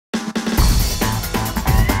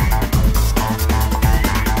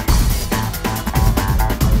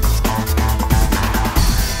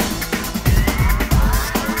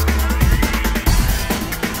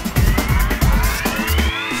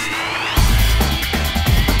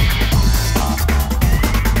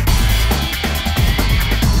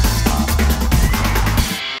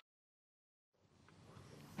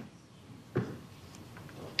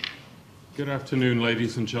Good afternoon,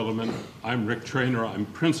 ladies and gentlemen. I'm Rick Traynor. I'm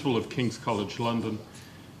principal of King's College London,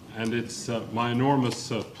 and it's my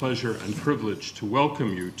enormous pleasure and privilege to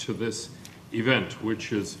welcome you to this event,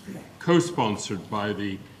 which is co-sponsored by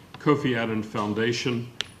the Kofi Annan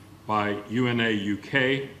Foundation, by UNA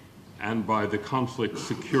UK, and by the Conflict,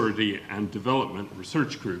 Security and Development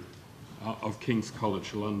Research Group of King's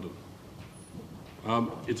College London.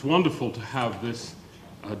 It's wonderful to have this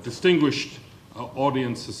distinguished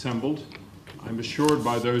audience assembled. I'm assured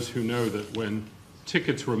by those who know that when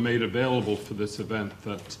tickets were made available for this event,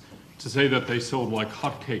 that to say that they sold like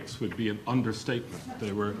hotcakes would be an understatement.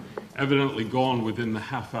 They were evidently gone within the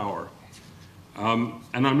half hour. And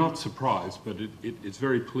I'm not surprised, but it's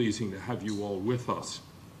very pleasing to have you all with us.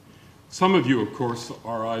 Some of you, of course,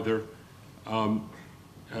 are either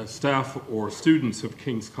staff or students of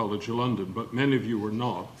King's College London, but many of you are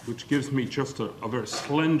not, which gives me just a very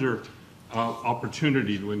slender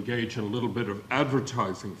opportunity to engage in a little bit of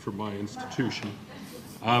advertising for my institution.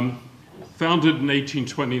 Founded in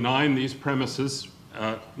 1829, these premises,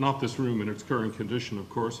 not this room in its current condition, of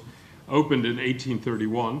course, opened in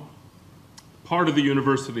 1831. Part of the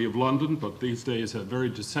University of London, but these days a very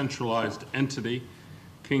decentralized entity.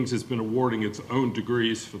 King's has been awarding its own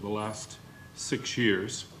degrees for the last 6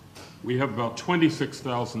 years. We have about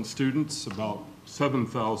 26,000 students, about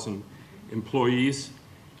 7,000 employees,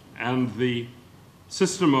 and the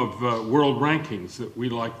system of world rankings that we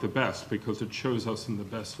like the best because it shows us in the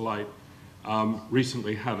best light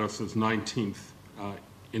recently had us as 19th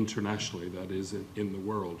internationally, that is, in the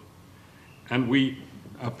world. And we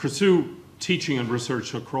pursue teaching and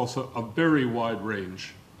research across a very wide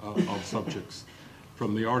range of subjects,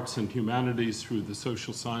 from the arts and humanities through the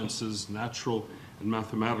social sciences, natural and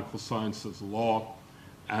mathematical sciences, law,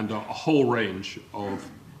 and a whole range of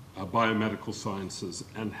biomedical sciences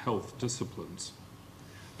and health disciplines.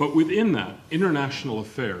 But within that, international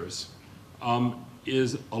affairs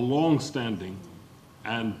is a long-standing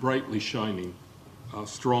and brightly shining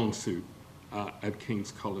strong suit at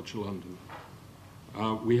King's College London.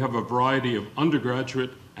 We have a variety of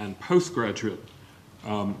undergraduate and postgraduate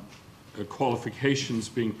qualifications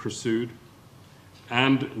being pursued,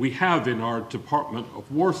 and we have in our Department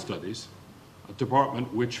of War Studies, a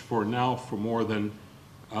department which for more than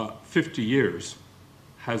 50 years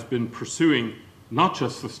has been pursuing not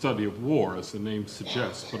just the study of war, as the name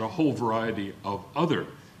suggests, but a whole variety of other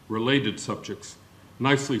related subjects,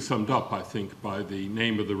 nicely summed up, I think, by the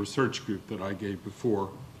name of the research group that I gave before,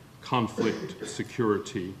 Conflict,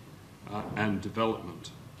 Security, and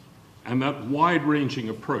Development. And that wide-ranging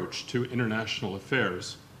approach to international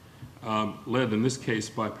affairs, led in this case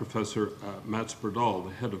by Professor Mats Berdal,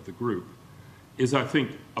 the head of the group, is, I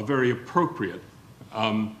think, a very appropriate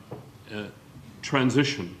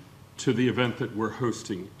transition to the event that we're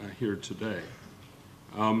hosting here today.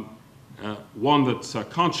 One that's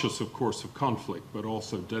conscious, of course, of conflict, but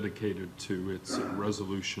also dedicated to its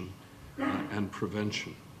resolution and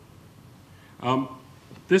prevention.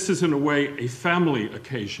 This is, in a way, a family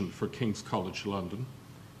occasion for King's College London,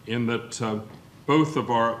 in that both of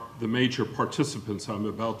the major participants I'm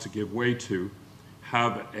about to give way to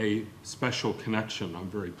have a special connection, I'm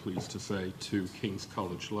very pleased to say, to King's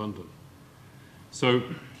College London. So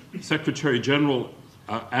Secretary-General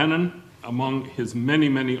Annan, among his many,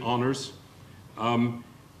 many honors,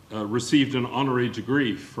 received an honorary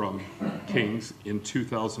degree from King's in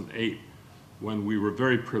 2008, when we were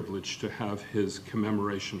very privileged to have his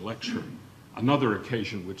commemoration lecture, another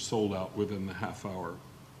occasion which sold out within the half hour.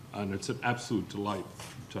 And it's an absolute delight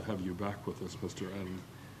to have you back with us, Mr. Annan,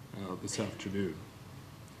 this afternoon.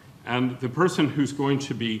 And the person who's going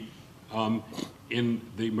to be, in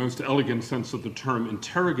the most elegant sense of the term,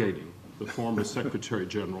 interrogating the former Secretary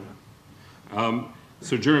General,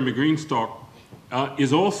 Sir Jeremy Greenstock,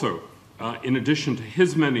 is also, in addition to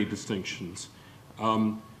his many distinctions,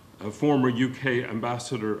 a former UK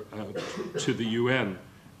ambassador to the UN,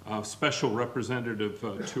 special representative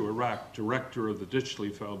to Iraq, director of the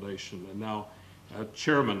Ditchley Foundation, and now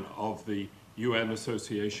chairman of the UN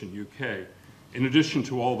Association UK. In addition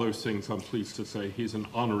to all those things, I'm pleased to say he's an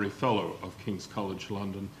honorary fellow of King's College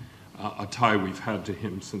London, a tie we've had to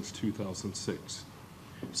him since 2006.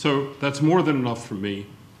 So that's more than enough for me.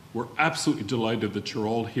 We're absolutely delighted that you're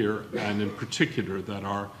all here, and in particular that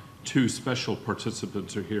our two special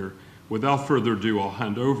participants are here. Without further ado, I'll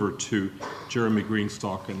hand over to Jeremy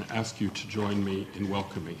Greenstock and ask you to join me in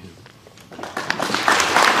welcoming him.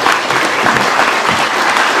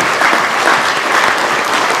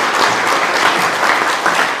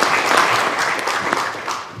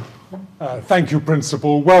 Thank you,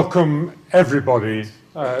 Principal. Welcome, everybody,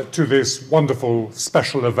 to this wonderful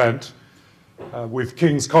special event. with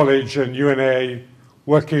King's College and UNA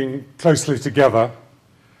working closely together.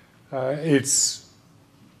 It's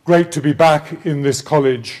great to be back in this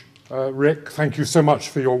college, Rick. Thank you so much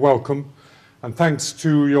for your welcome. And thanks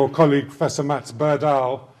to your colleague, Professor Mats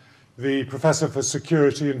Berdahl, the Professor for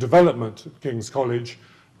Security and Development at King's College,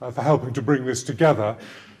 for helping to bring this together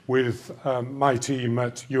with my team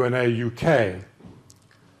at UNA UK.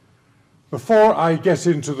 Before I get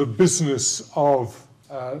into the business of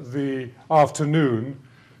the afternoon,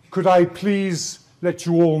 could I please let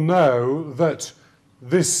you all know that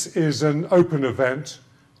this is an open event,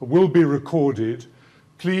 will be recorded.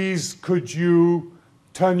 Please could you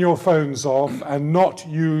turn your phones off and not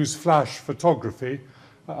use flash photography,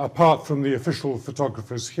 apart from the official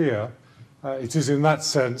photographers here. It is in that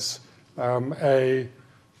sense an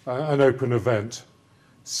open event.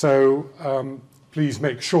 So please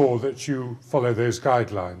make sure that you follow those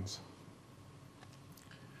guidelines.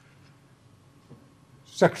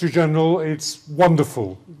 Secretary-General, it's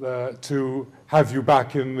wonderful to have you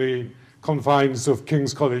back in the confines of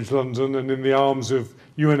King's College London and in the arms of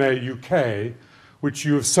UNA UK, which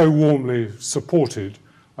you have so warmly supported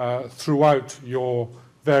throughout your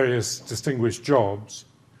various distinguished jobs.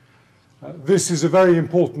 This is a very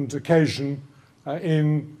important occasion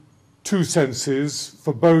in two senses,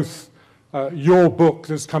 for both your book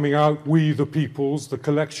that's coming out, We the Peoples, the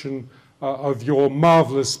collection of your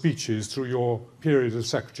marvellous speeches through your period as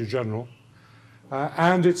Secretary-General,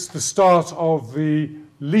 and it's the start of the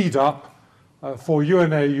lead-up for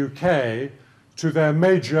UNA UK to their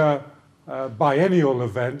major biennial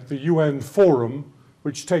event, the UN Forum,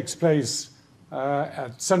 which takes place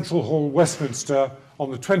at Central Hall, Westminster,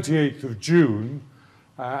 on the 28th of June.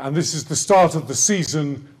 And this is the start of the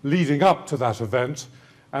season leading up to that event.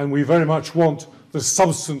 And we very much want the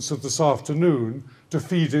substance of this afternoon to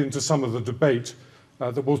feed into some of the debate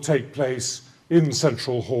that will take place in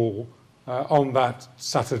Central Hall on that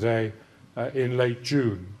Saturday in late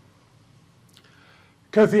June.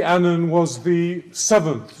 Kofi Annan was the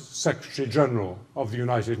 7th Secretary-General of the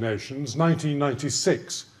United Nations,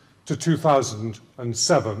 1996 to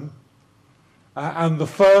 2007, and the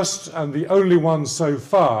first and the only one so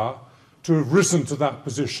far to have risen to that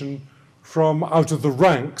position from out of the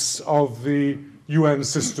ranks of the UN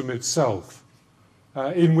system itself,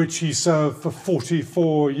 in which he served for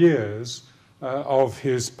 44 years of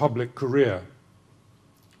his public career.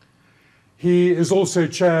 He is also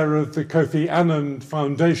chair of the Kofi Annan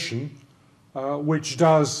Foundation, which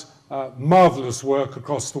does marvellous work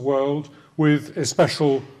across the world with a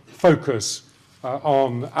special focus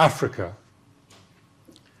on Africa.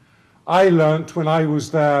 I learnt when I was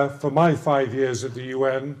there for my 5 years at the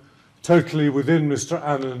UN, totally within Mr.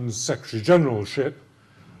 Annan's Secretary-Generalship,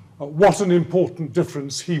 what an important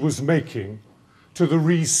difference he was making to the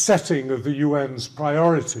resetting of the UN's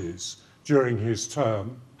priorities during his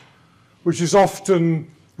term, which is often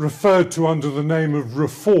referred to under the name of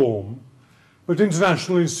reform, but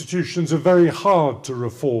international institutions are very hard to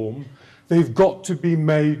reform. They've got to be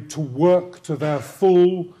made to work to their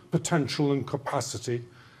full potential and capacity,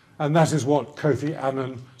 and that is what Kofi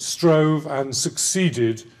Annan strove and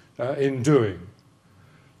succeeded in doing.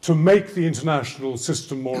 To make the international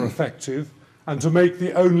system more effective and to make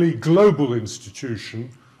the only global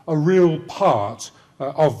institution a real part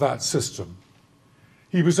of that system.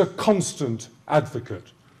 He was a constant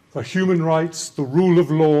advocate for human rights, the rule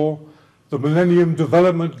of law, the Millennium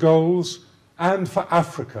Development Goals, and for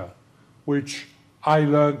Africa, which I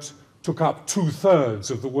learnt took up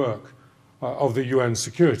 2/3 of the work of the UN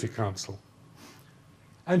Security Council.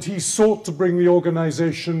 And he sought to bring the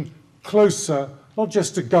organization closer, not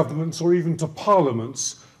just to governments or even to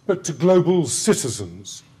parliaments, but to global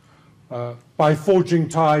citizens, by forging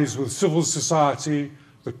ties with civil society,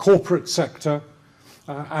 the corporate sector,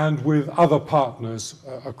 and with other partners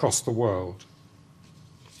across the world.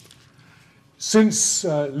 Since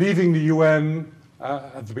leaving the UN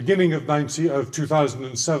at the beginning of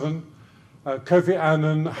 2007, Kofi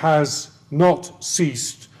Annan has not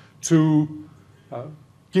ceased to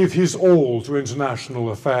give his all to international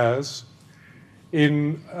affairs.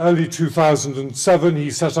 In early 2007, he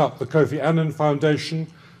set up the Kofi Annan Foundation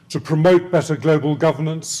to promote better global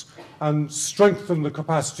governance and strengthen the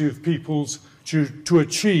capacity of peoples to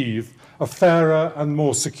achieve a fairer and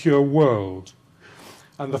more secure world.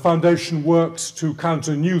 And the foundation works to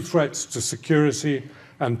counter new threats to security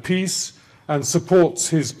and peace and supports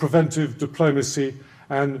his preventive diplomacy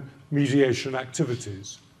and mediation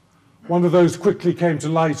activities. One of those quickly came to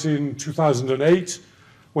light in 2008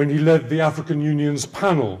 when he led the African Union's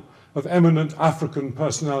panel of eminent African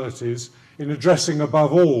personalities in addressing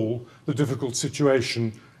above all the difficult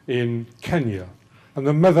situation in Kenya, and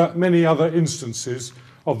the many other instances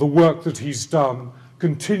of the work that he's done,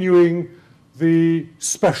 continuing the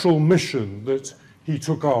special mission that he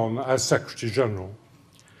took on as Secretary-General.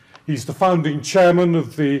 He's the founding chairman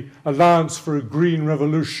of the Alliance for a Green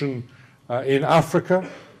Revolution in Africa.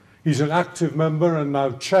 He's an active member and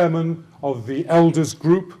now chairman of the Elders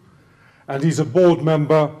Group, and he's a board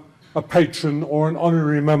member, a patron or an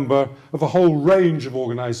honorary member of a whole range of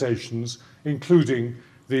organizations, including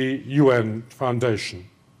the UN Foundation.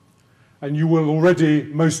 And you will already,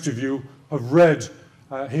 most of you, have read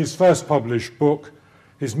his first published book,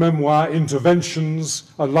 his memoir,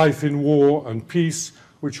 Interventions, A Life in War and Peace,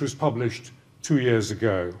 which was published 2 years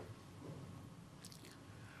ago.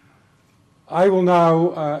 I will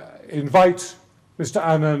now invite Mr.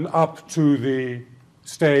 Annan up to the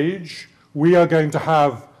stage. We are going to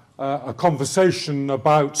have a conversation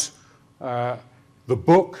about the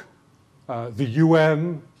book, the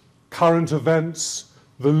UN, current events,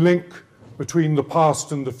 the link between the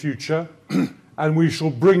past and the future, and we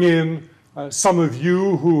shall bring in some of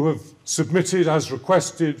you who have submitted, as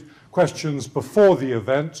requested, questions before the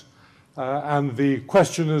event, and the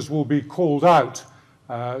questioners will be called out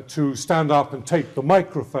to stand up and take the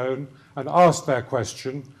microphone and ask their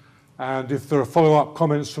question. And if there are follow-up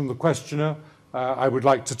comments from the questioner, I would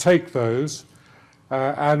like to take those.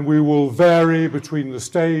 And we will vary between the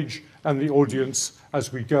stage and the audience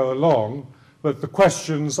as we go along, but the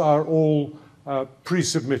questions are all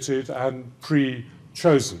pre-submitted and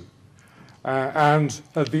pre-chosen. And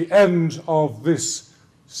at the end of this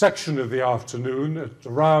section of the afternoon, at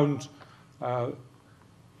around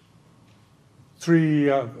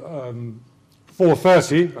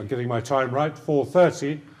 4:30, I'm getting my time right,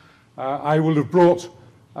 4:30, I will have brought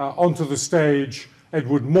onto the stage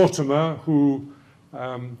Edward Mortimer, who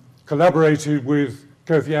collaborated with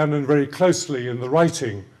Kofi Annan very closely in the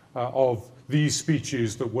writing of these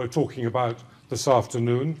speeches that we're talking about this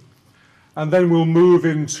afternoon. And then we'll move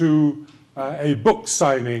into a book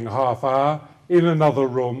signing half hour in another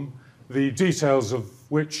room, the details of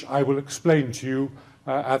which I will explain to you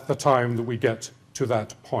at the time that we get to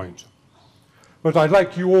that point. But I'd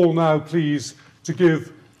like you all now, please, to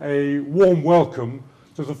give a warm welcome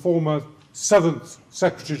to the former 7th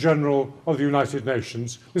Secretary-General of the United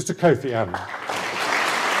Nations, Mr. Kofi Annan.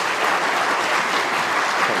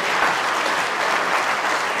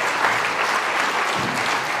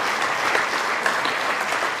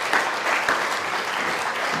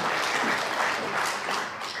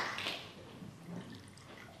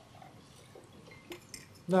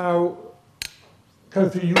 Now,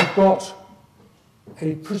 Kofi, you've got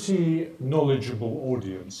a pretty knowledgeable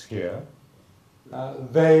audience here.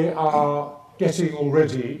 They are getting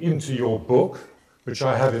already into your book, which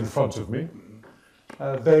I have in front of me.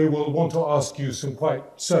 They will want to ask you some quite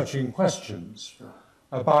searching questions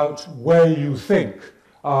about where you think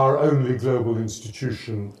our only global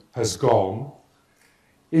institution has gone.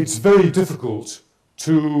 It's very difficult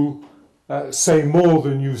to say more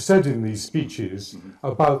than you said in these speeches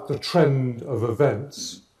about the trend of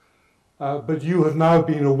events. But you have now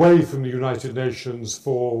been away from the United Nations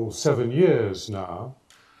for 7 years now,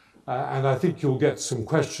 and I think you'll get some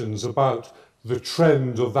questions about the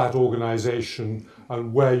trend of that organization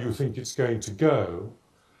and where you think it's going to go.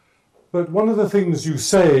 But one of the things you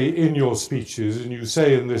say in your speeches, and you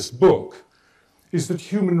say in this book, is that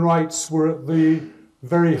human rights were at the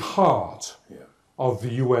very heart of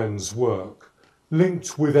the UN's work,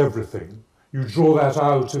 linked with everything. You draw that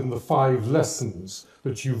out in the 5 lessons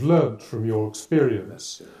that you've learned from your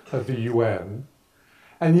experience at the UN.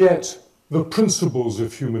 And yet, the principles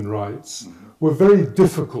of human rights were very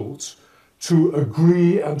difficult to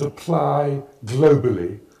agree and apply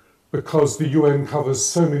globally, because the UN covers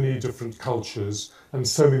so many different cultures and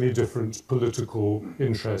so many different political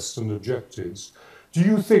interests and objectives. Do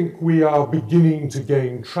you think we are beginning to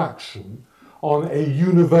gain traction on a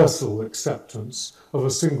universal acceptance of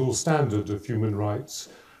a single standard of human rights?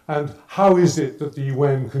 And how is it that the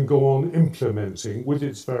UN can go on implementing, with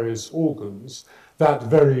its various organs, that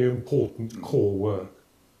very important core work?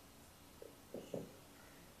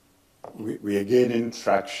 We are gaining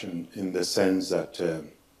traction in the sense that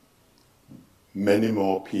many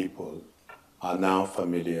more people are now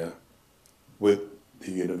familiar with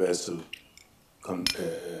the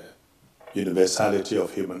universality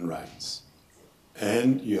of human rights.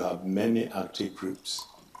 And you have many active groups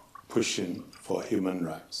pushing for human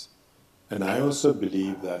rights. And I also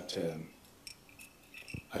believe that,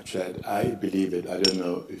 actually I believe it, I don't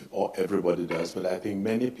know if everybody does, but I think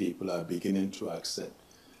many people are beginning to accept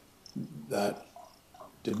that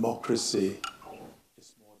democracy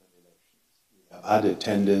is more than elections. We I've had a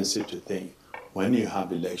tendency to think when you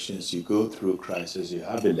have elections, you go through crisis, you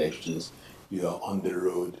have elections, you are on the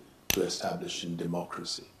road to establishing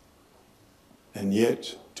democracy. And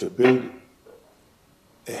yet, to build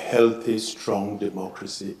a healthy, strong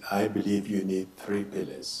democracy, I believe you need 3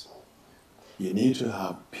 pillars. You need to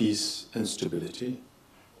have peace and stability,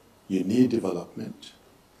 you need development,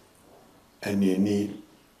 and you need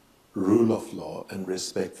rule of law and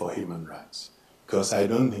respect for human rights. Because I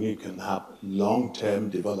don't think you can have long-term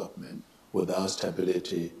development without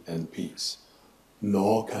stability and peace.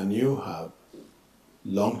 Nor can you have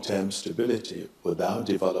long-term stability without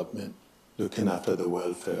development, looking after the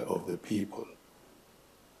welfare of the people.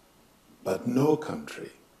 But no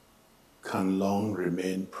country can long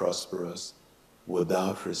remain prosperous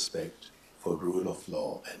without respect for rule of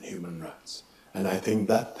law and human rights. And I think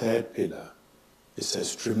that 3rd pillar is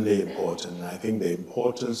extremely important. And I think the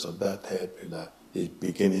importance of that 3rd pillar is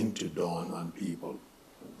beginning to dawn on people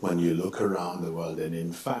when you look around the world. And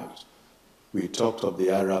in fact, we talked of the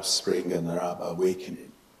Arab Spring and Arab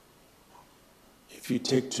Awakening. If you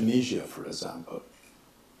take Tunisia, for example,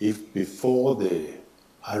 if before the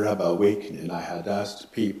Arab Awakening I had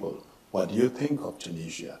asked people, what do you think of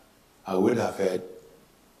Tunisia? I would have heard,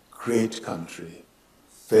 great country,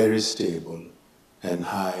 very stable, and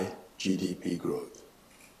high GDP growth.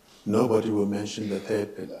 Nobody will mention the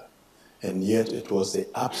 3rd pillar. And yet it was the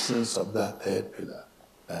absence of that 3rd pillar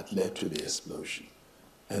that led to the explosion.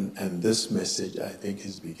 And this message, I think,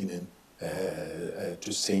 is beginning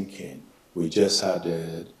to sink in. We just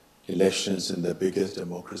had elections in the biggest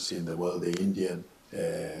democracy in the world, the Indian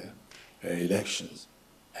elections.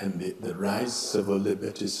 And the rise civil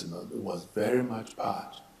liberties was very much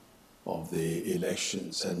part of the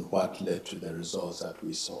elections and what led to the results that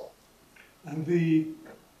we saw. And the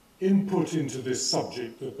input into this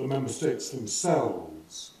subject that the member states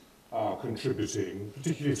themselves are contributing,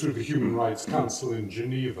 particularly through the Human Rights Council in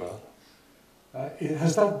Geneva,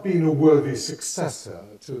 has that been a worthy successor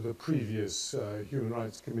to the previous Human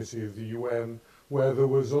Rights Committee of the UN, where there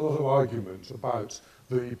was a lot of argument about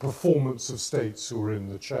the performance of states who were in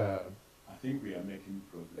the chair? I think we are making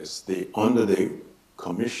progress. Under the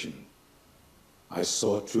commission, I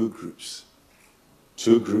saw 2 groups.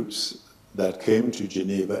 2 groups that came to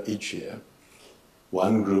Geneva each year.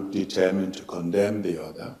 One group determined to condemn the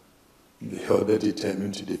other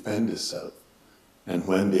determined to defend itself. And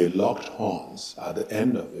when they locked horns at the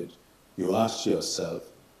end of it, you asked yourself,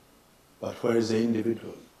 but where is the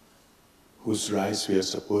individual whose rights we are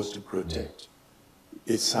supposed to protect?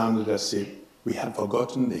 It sounded as if we had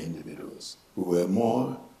forgotten the individuals. We were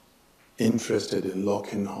more interested in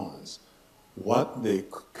locking horns. What the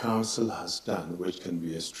Council has done, which can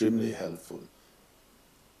be extremely helpful,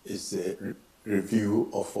 is the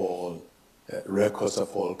review of all records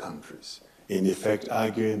of all countries, in effect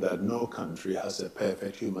arguing that no country has a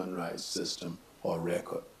perfect human rights system or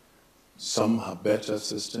record. Some have better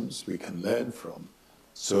systems we can learn from.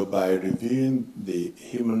 So by reviewing the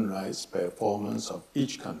human rights performance of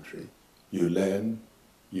each country, you learn,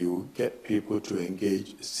 you get people to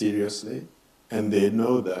engage seriously, and they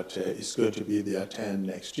know that it's going to be their turn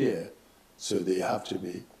next year, so they have to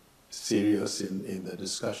be serious in the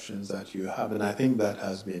discussions that you have, and I think that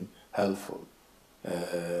has been helpful.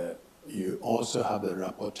 You also have the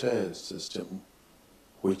rapporteur system,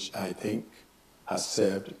 which I think has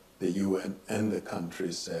served the UN and the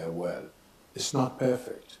countries well. It's not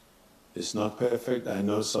perfect. It's not perfect. I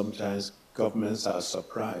know sometimes governments are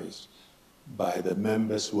surprised by the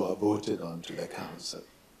members who are voted onto the council.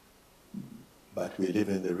 But we live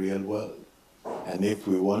in the real world. And if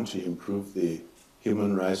we want to improve the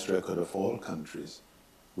human rights record of all countries,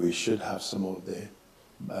 we should have some of the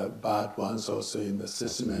bad ones also in the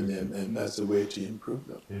system, and that's the way to improve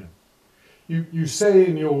them. Yeah. You say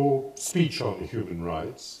in your speech on human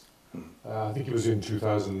rights, I think it was in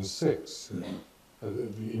 2006,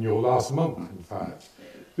 in your last month, in fact,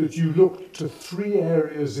 that you looked to 3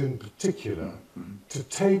 areas in particular to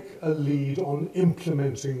take a lead on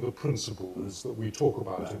implementing the principles that we talk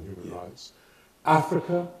about in human rights: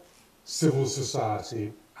 Africa, civil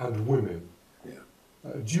society, and women.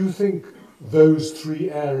 Do you think those 3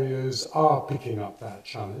 areas are picking up that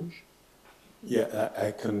challenge? Yeah, I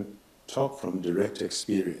can talk from direct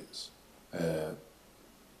experience.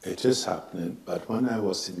 It is happening, but when I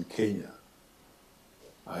was in Kenya,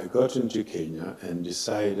 I got into Kenya and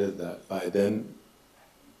decided that by then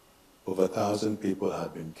over 1,000 people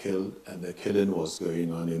had been killed and the killing was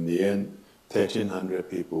going on. In the end, 1,300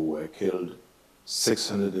 people were killed,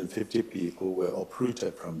 650 people were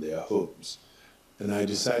uprooted from their homes. And I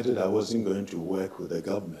decided I wasn't going to work with the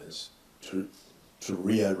governments to to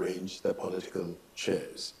rearrange the political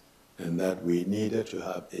chairs, and that we needed to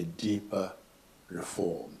have a deeper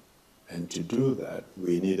reform. And to do that,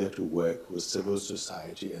 we needed to work with civil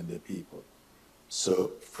society and the people.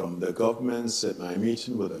 So from the governments, at my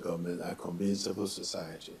meeting with the government, I convened civil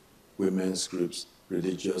society, women's groups,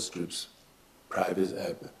 religious groups, private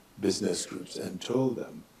business groups, and told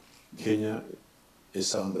them, Kenya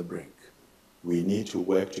is on the brink. We need to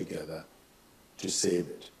work together to save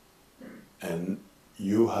it. And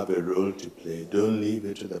you have a role to play. Don't leave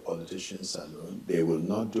it to the politicians alone. They will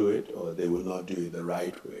not do it, or they will not do it the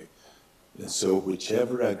right way. And so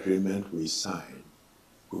whichever agreement we sign,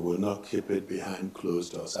 we will not keep it behind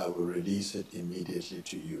closed doors. I will release it immediately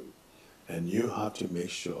to you. And you have to make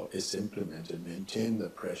sure it's implemented, maintain the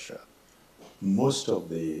pressure. Most of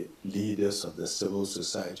the leaders of the civil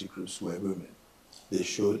society groups were women. They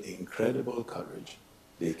showed incredible courage.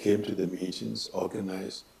 They came to the meetings,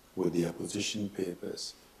 organized with the opposition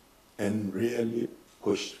papers, and really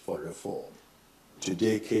pushed for reform.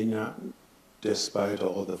 Today, Kenya, despite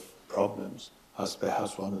all the problems, has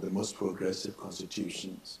perhaps one of the most progressive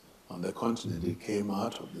constitutions on the continent. It came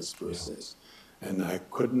out of this process. And I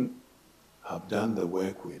couldn't have done the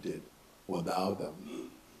work we did without them,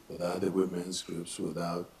 without the women's groups,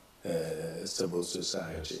 without civil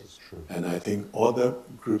society. Yes, true. And I think other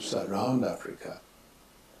groups around Africa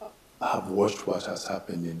have watched what has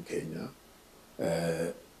happened in Kenya,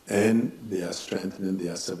 and they are strengthening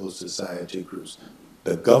their civil society groups.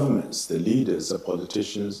 The governments, the leaders, the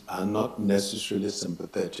politicians are not necessarily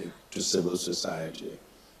sympathetic to civil society.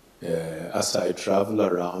 As I travel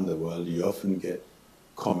around the world, you often get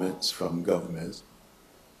comments from governments.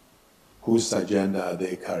 Whose agenda are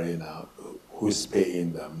they carrying out? Who's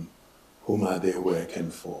paying them? Whom are they working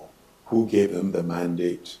for? Who gave them the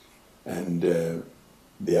mandate? And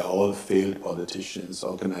they are all failed politicians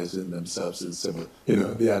organizing themselves in civil.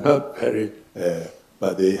 They are not very,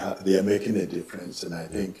 but they are making a difference. And I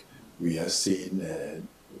think we are seeing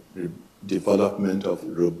development of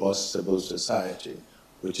robust civil society,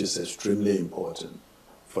 which is extremely important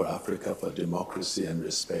for Africa, for democracy and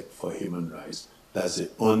respect for human rights. That's the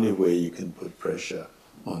only way you can put pressure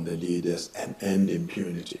on the leaders and end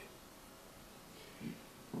impunity.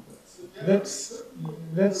 Let's.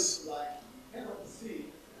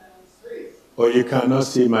 Oh, you cannot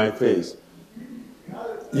see my face.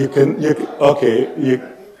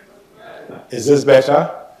 Is this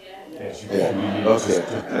better? Yes, Yeah.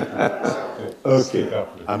 Okay.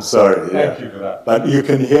 I'm sorry. Thank you for that. But you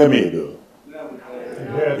can hear me, though.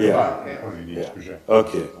 Yeah.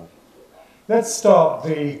 Okay. Let's start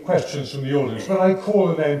the questions from the audience. When I call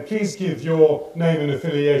a name, please give your name and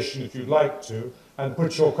affiliation if you'd like to, and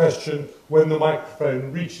put your question when the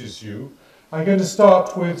microphone reaches you. I'm going to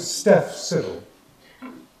start with Steph Siddle.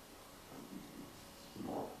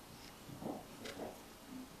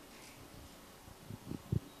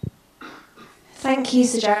 Thank you,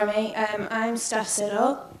 Sir Jeremy. I'm Steph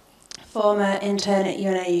Siddle, former intern at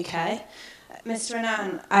UN UK. Mr.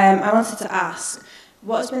 Annan, I wanted to ask,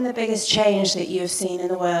 what has been the biggest change that you have seen in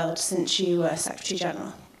the world since you were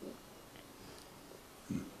Secretary-General?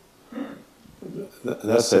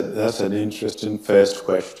 That's an interesting first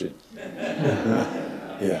question.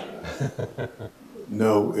 Yeah.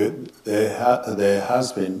 No, there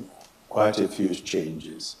has been quite a few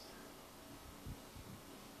changes.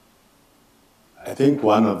 I think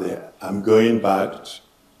I'm going back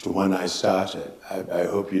to when I started. I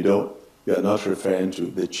hope you're not referring to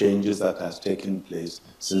the changes that has taken place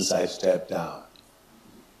since I stepped down.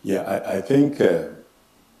 Yeah, I think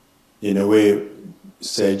in a way,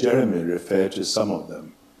 Sir Jeremy referred to some of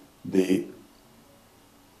them. The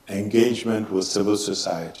engagement with civil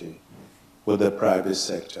society, with the private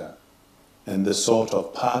sector, and the sort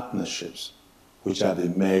of partnerships which have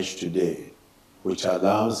emerged today, which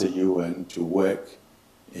allows the UN to work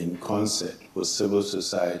in concert with civil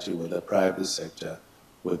society, with the private sector,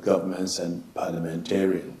 with governments and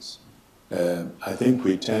parliamentarians. I think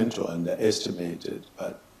we tend to underestimate it,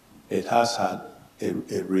 but it has had a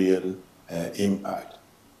real impact.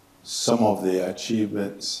 Some of the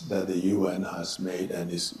achievements that the UN has made and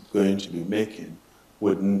is going to be making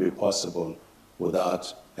wouldn't be possible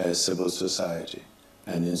without civil society.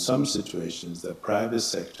 And in some situations, the private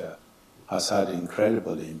sector has had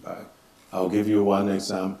incredible impact. I'll give you one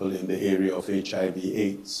example in the area of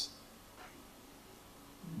HIV/AIDS.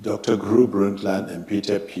 Dr. Gro Brundtland and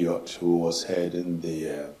Peter Piot, who was heading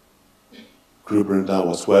the Gro Brundtland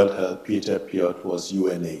was World Health, Peter Piot was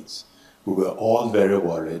UNAIDS. We were all very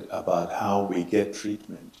worried about how we get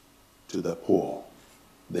treatment to the poor.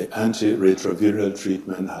 The antiretroviral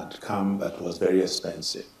treatment had come, but was very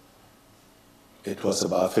expensive. it was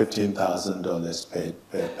about $15,000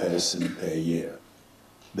 per person per year.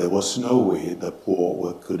 There was no way the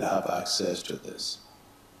poor could have access to this.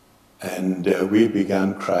 And we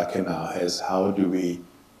began cracking our heads, how do we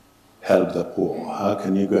help the poor? How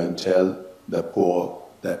can you go and tell the poor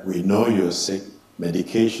that we know you're sick,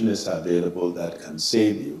 medication is available that can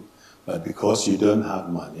save you, but because you don't have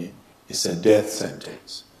money, it's a death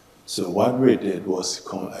sentence. So what we did was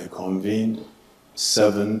I convened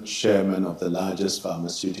 7 chairmen of the largest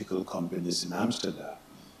pharmaceutical companies in Amsterdam,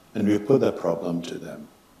 and we put the problem to them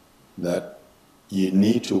that you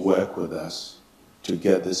need to work with us to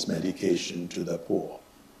get this medication to the poor.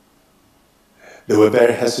 They were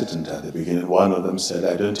very hesitant at the beginning. One of them said,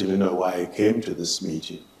 I don't even know why I came to this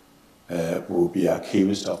meeting. We'll be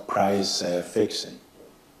accused of price fixing.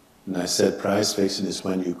 And I said, price fixing is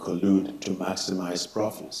when you collude to maximize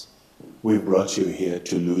profits. We brought you here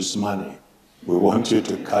to lose money. We want you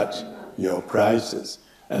to cut your prices.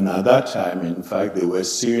 And at that time, in fact, they were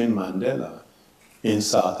suing Mandela in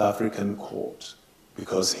South African court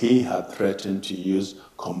because he had threatened to use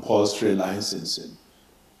compulsory licensing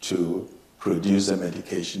to produce a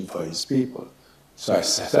medication for his people. So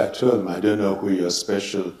I told him, I don't know who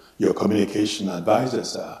your communication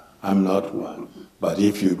advisors are. I'm not one. But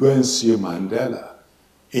if you go and sue Mandela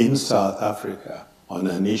in South Africa on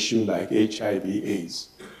an issue like HIV/AIDS,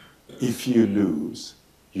 if you lose,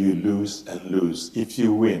 you lose and lose. If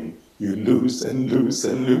you win, you lose and lose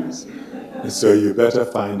and lose. And so you better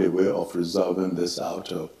find a way of resolving this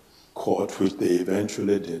out of court, which they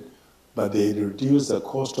eventually did. But they reduced the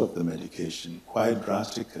cost of the medication quite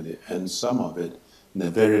drastically, and some of it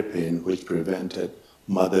nevirapine, which prevented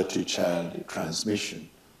mother-to-child transmission,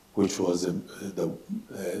 which was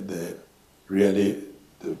really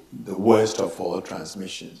the worst of all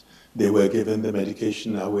transmissions. They were given the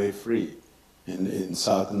medication away free in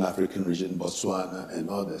Southern African region, Botswana and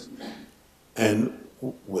others. And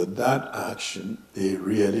with that action, they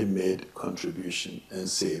really made contribution and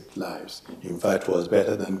saved lives. In fact, it was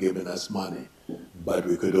better than giving us money. But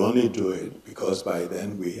we could only do it because by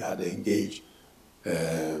then we had engaged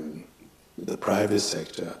the private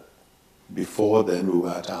sector. Before then, we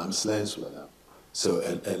were at arm's length with them. So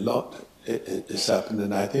a lot is happened.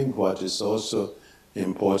 And I think what is also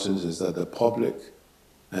important is that the public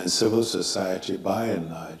and civil society, by and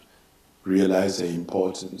large, realize the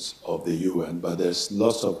importance of the UN, but there's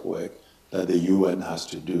lots of work that the UN has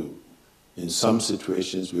to do. In some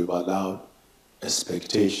situations, we've allowed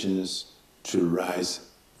expectations to rise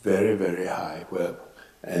very, very high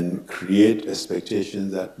and create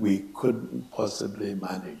expectations that we couldn't possibly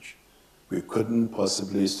manage. We couldn't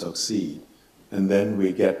possibly succeed, and then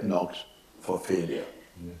we get knocked for failure.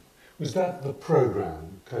 Yeah. Was that the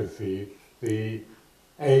program, Kofi, the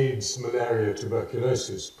AIDS, malaria,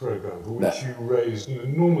 tuberculosis program, for which you raised an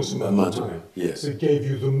enormous amount of money, yes, that gave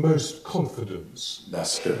you the most confidence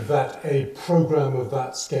that a program of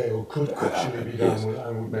that scale could actually be done, yes,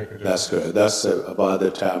 and would make a difference? That's correct. That's about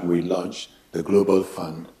the time we launched the Global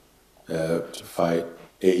Fund to fight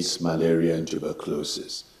AIDS, malaria, and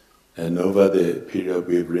tuberculosis. And over the period,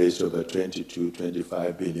 we've raised over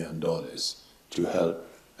 $25 billion to help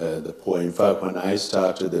the poor. In fact, when I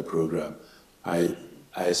started the program, I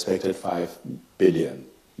expected $5 billion.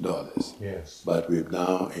 Yes. But we're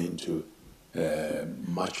now into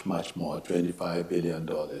much, much more. $25 billion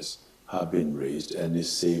have been raised, and it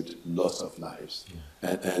saved lots of lives.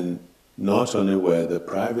 Yeah. And not only were the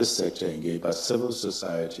private sector engaged, but civil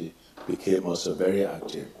society became also very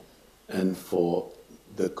active. And for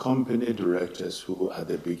the company directors who at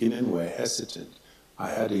the beginning were hesitant, I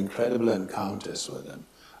had incredible encounters with them.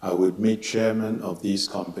 I would meet chairmen of these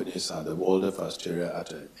companies at the Waldorf Astoria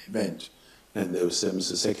at an event, and they would say,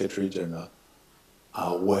 Mr. Secretary-General,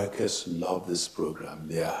 our workers love this program.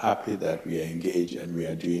 They are happy that we are engaged and we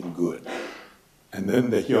are doing good. And then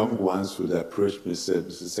the young ones would approach me and say,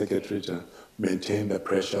 Mr. Secretary-General, maintain the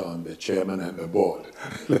pressure on the chairman and the board.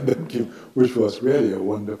 Let them give, which was really a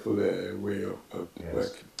wonderful way of yes,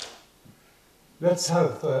 working. Let's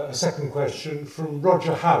have a second question from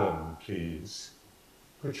Roger Hallam, please.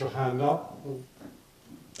 Put your hand up.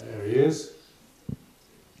 There he is.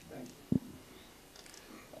 Thank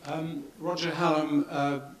you. Roger Hallam,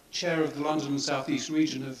 Chair of the London and South East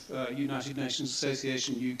region of United Nations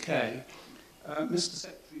Association UK. Mr.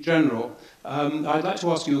 Secretary-General, I'd like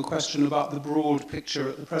to ask you a question about the broad picture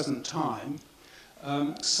at the present time.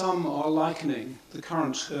 Some are likening the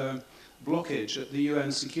current blockage at the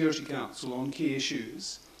UN Security Council on key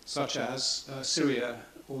issues, such as Syria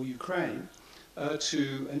or Ukraine,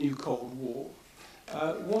 to a new Cold War.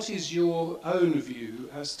 What is your own view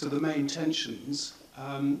as to the main tensions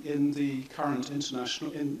in the current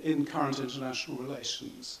international in current international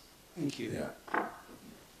relations? Thank you. Yeah.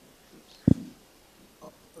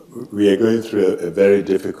 We are going through a very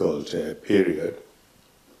difficult period,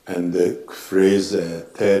 and the phrase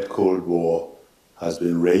Third Cold War has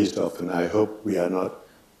been raised often. I hope we are not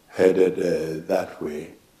headed that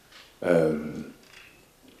way.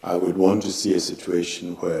 I would want to see a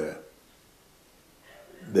situation where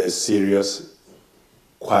there's serious,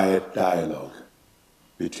 quiet dialogue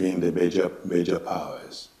between the major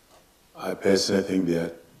powers. I personally think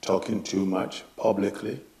they're talking too much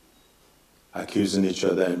publicly, accusing each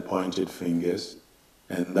other and pointed fingers,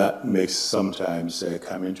 and that makes sometimes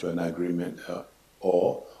coming to an agreement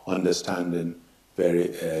or understanding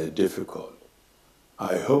very difficult.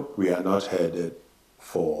 I hope we are not headed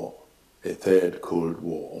for a third Cold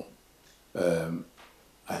War.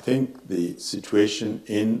 I think the situation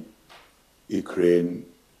in Ukraine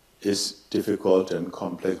is difficult and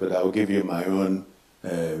complex, but I'll give you my own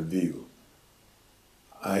view.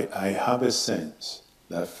 I have a sense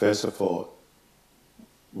that, first of all,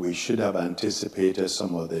 we should have anticipated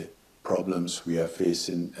some of the problems we are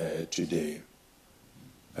facing today.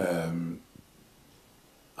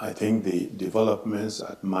 I think the developments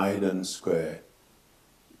at Maidan Square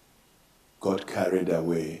got carried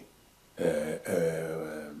away,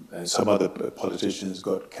 and some of the politicians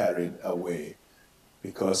got carried away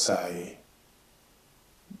because the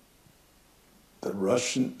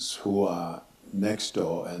Russians who are next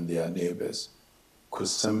door and their neighbors could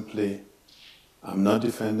simply, I'm not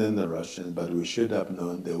defending the Russians, but we should have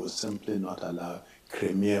known they would simply not allow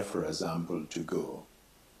Crimea, for example, to go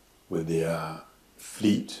with their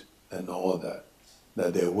fleet and all that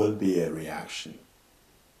there will be a reaction.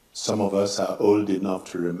 Some of us are old enough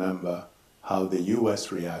to remember how the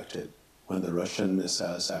US reacted when the Russian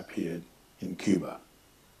missiles appeared in Cuba.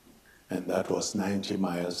 And that was 90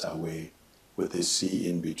 miles away with the sea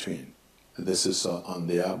in between. And this is on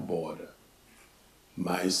their border.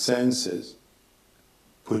 My sense is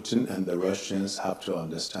Putin and the Russians have to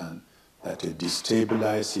understand that to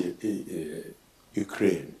destabilize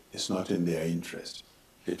Ukraine is not in their interest.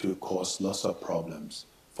 It will cause lots of problems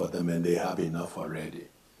for them, and they have enough already.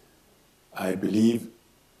 I believe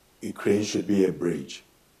Ukraine should be a bridge.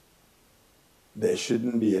 There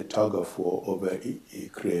shouldn't be a tug of war over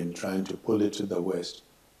Ukraine trying to pull it to the west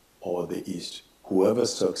or the east. Whoever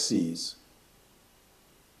succeeds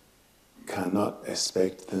cannot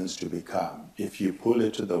expect things to be calm. If you pull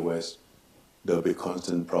it to the west, there'll be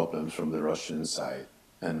constant problems from the Russian side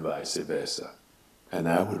and vice versa. And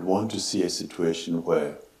I would want to see a situation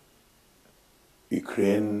where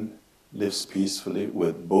Ukraine lives peacefully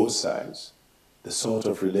with both sides, the sort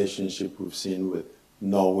of relationship we've seen with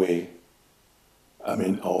Norway,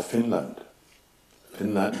 or Finland.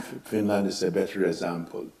 Finland is a better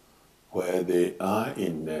example, where they are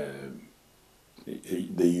in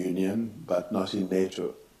the Union, but not in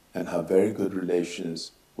NATO, and have very good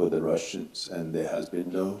relations with the Russians, and there has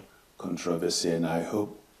been no controversy, and I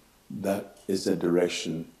hope that is the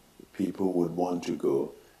direction people would want to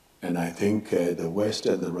go. And I think the West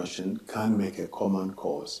and the Russian can make a common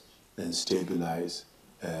cause and stabilize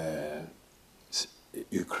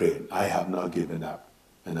Ukraine. I have not given up,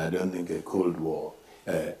 and I don't think a Cold War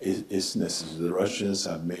is necessary. The Russians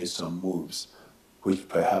have made some moves which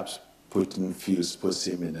perhaps Putin feels puts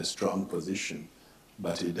him in a strong position,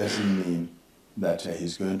 but it doesn't mean that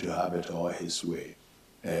he's going to have it all his way.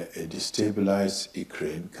 A destabilized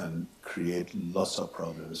Ukraine can create lots of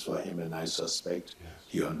problems for him, and I suspect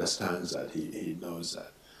he understands that, he knows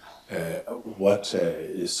that. What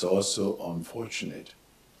is also unfortunate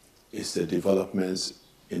is the developments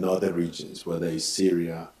in other regions, whether it's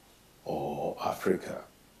Syria or Africa,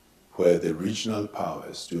 where the regional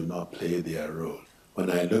powers do not play their role.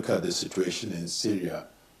 When I look at the situation in Syria,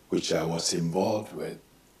 which I was involved with,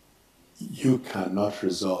 you cannot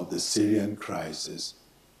resolve the Syrian crisis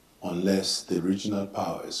unless the regional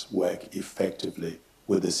powers work effectively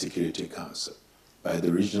with the Security Council. By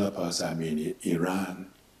the regional powers, I mean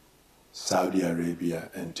Iran, Saudi Arabia,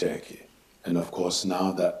 and Turkey. And of course,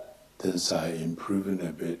 now that things are improving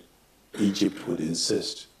a bit, Egypt would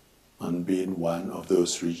insist on being one of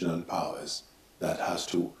those regional powers that has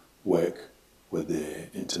to work with the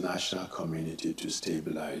international community to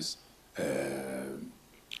stabilize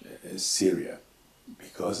Syria,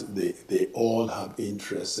 because they all have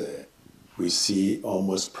interests. We see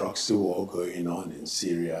almost proxy war going on in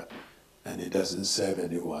Syria, and it doesn't serve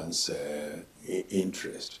anyone's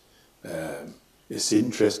interest. It's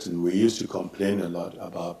interesting, we used to complain a lot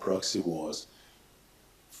about proxy wars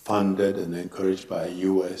funded and encouraged by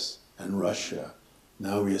US and Russia.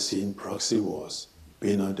 Now we are seeing proxy wars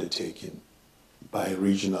been undertaken by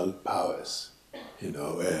regional powers, you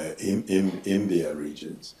know, in their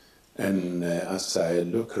regions. And as I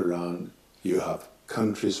look around, you have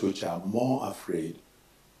countries which are more afraid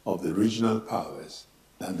of the regional powers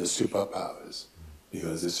than the superpowers,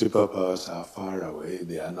 because the superpowers are far away,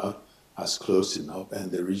 they are not as close enough,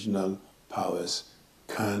 and the regional powers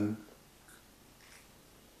can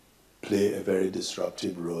play a very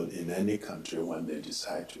disruptive role in any country when they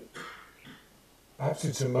decide to. Perhaps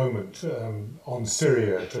it's a moment on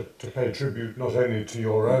Syria to pay tribute not only to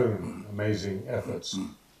your own amazing efforts,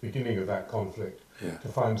 beginning of that conflict, to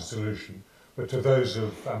find a solution, but to those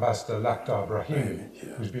of Ambassador Lakhdar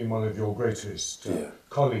Brahimi, who's been one of your greatest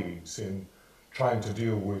colleagues in trying to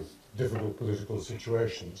deal with difficult political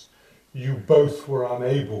situations. You both were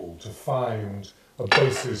unable to find a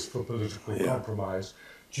basis for political compromise.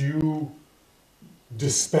 Do you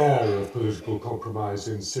despair of political compromise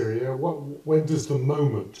in Syria? When does the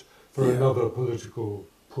moment for another political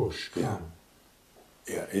push come?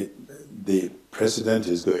 The president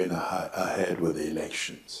is going ahead with the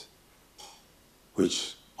elections,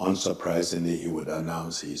 which, unsurprisingly, he would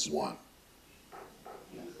announce he's won.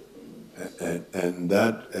 And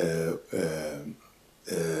that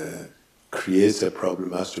creates a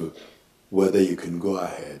problem as to whether you can go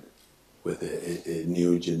ahead with a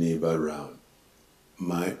new Geneva round.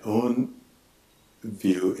 My own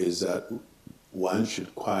view is that one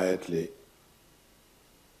should quietly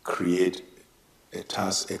create a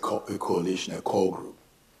coalition, a core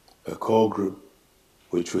group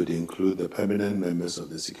which would include the permanent members of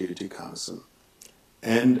the Security Council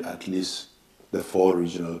and at least the 4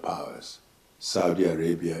 regional powers, Saudi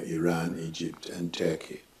Arabia, Iran, Egypt, and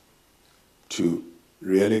Turkey, to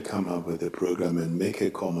really come up with a program and make a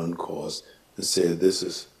common cause and say this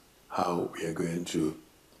is how we are going to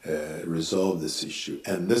resolve this issue.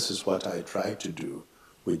 And this is what I tried to do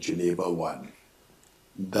with Geneva I.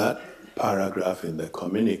 That paragraph in the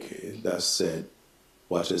communique that said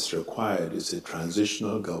what is required is a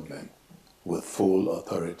transitional government with full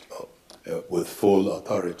authority,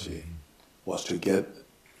 was to get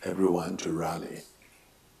everyone to rally.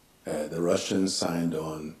 The Russians signed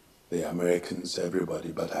on, the Americans,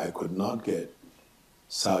 everybody, but I could not get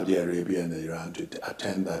Saudi Arabia and Iran to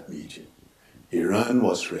attend that meeting. Iran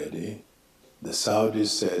was ready. The Saudis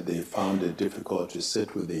said they found it difficult to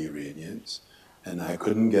sit with the Iranians, and I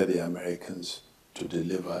couldn't get the Americans to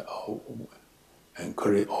deliver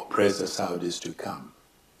encourage or press the Saudis to come.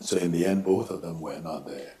 So in the end, both of them were not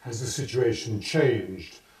there. Has the situation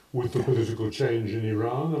changed with the political change in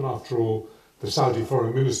Iran? And after all, the Saudi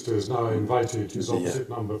foreign minister has now invited his opposite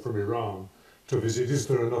number from Iran to visit. Is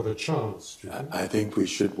there another chance, do you think? I think we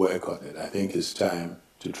should work on it. I think it's time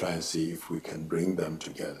to try and see if we can bring them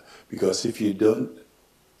together. Because if you don't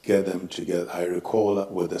get them together, I recall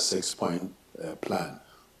with the 6-point plan,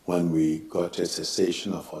 when we got a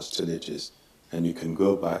cessation of hostilities, and you can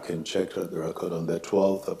go back and check the record on the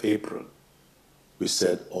 12th of April, we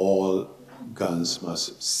said all guns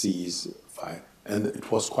must cease fire. And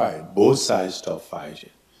it was quiet. Both sides stopped fighting.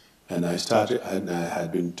 And I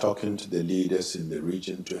had been talking to the leaders in the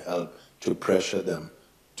region to help to pressure them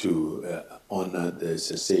to honor the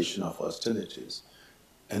cessation of hostilities.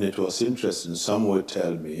 And it was interesting. Some would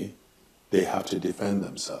tell me they have to defend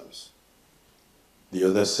themselves. The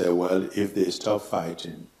others say, well, if they stop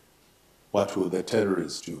fighting, what will the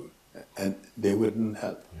terrorists do? And they wouldn't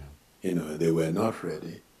help. You know, they were not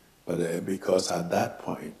ready. But because at that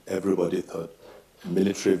point, everybody thought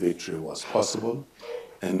military victory was possible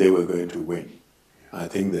and they were going to win. I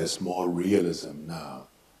think there's more realism now.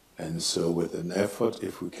 And so with an effort,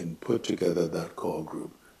 if we can put together that core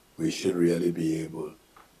group, we should really be able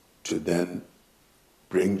to then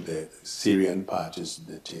bring the Syrian parties to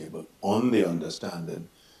the table on the understanding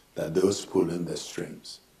that those pulling the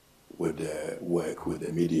strings would work with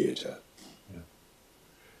a mediator. Yeah.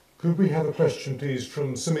 Could we have a question, please,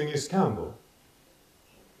 from Sir Mingus Campbell?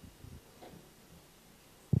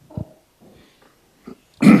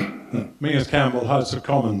 Mingus Campbell, House of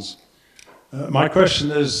Commons. My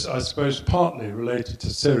question is, I suppose, partly related to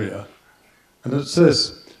Syria, and it's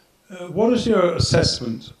this. What is your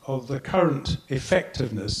assessment of the current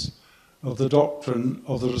effectiveness of the doctrine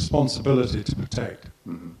of the responsibility to protect?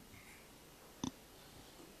 Mm-hmm.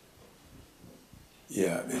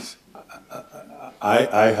 Yeah,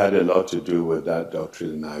 I had a lot to do with that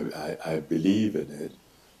doctrine. I believe in it,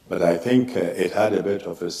 but I think it had a bit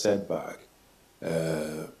of a setback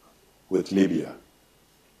with Libya.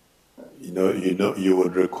 You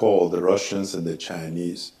would recall the Russians and the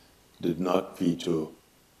Chinese did not veto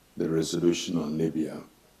the resolution on Libya.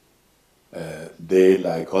 They,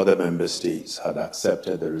 like other member states, had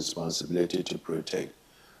accepted the responsibility to protect.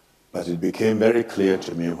 But it became very clear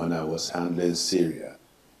to me when I was handling Syria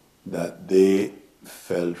that they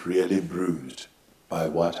felt really bruised by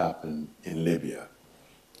what happened in Libya.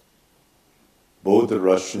 Both the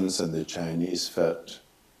Russians and the Chinese felt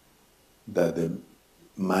that the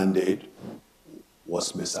mandate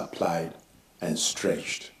was misapplied and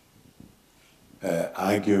stretched,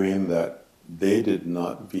 arguing that they did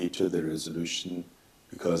not veto the resolution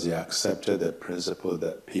because they accepted the principle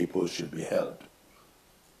that people should be held,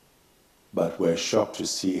 but were shocked to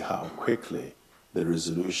see how quickly the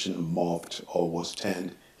resolution morphed or was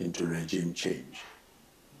turned into regime change.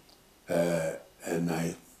 And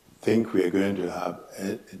I think we are going to have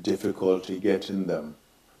a difficulty getting them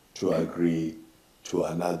to agree to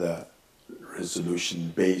another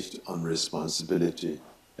resolution based on responsibility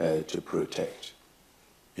to protect.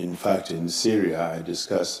 In fact, in Syria, I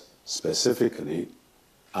discussed specifically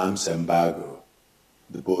arms embargo.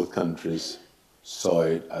 Both countries saw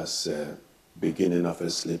it as a beginning of a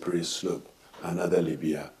slippery slope. Another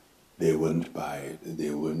Libya, they wouldn't buy it,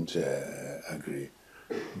 they wouldn't agree.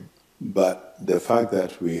 But the fact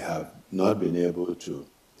that we have not been able to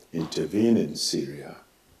intervene in Syria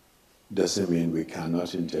doesn't mean we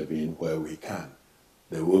cannot intervene where we can.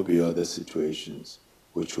 There will be other situations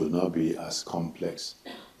which will not be as complex,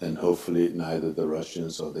 and hopefully neither the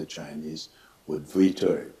Russians or the Chinese would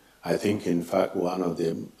veto it. I think, in fact, one of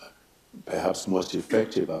the perhaps most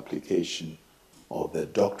effective application of the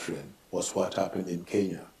doctrine was what happened in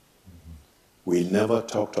Kenya. We never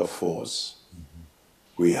talked of force.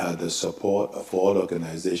 We had the support of all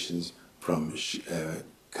organizations from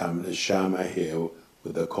Sharma here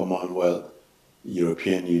with the Commonwealth,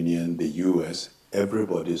 European Union, the US.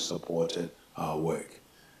 Everybody supported our work.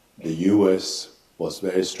 The US was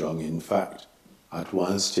very strong. In fact, at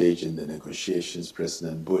one stage in the negotiations,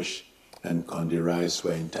 President Bush and Condi Rice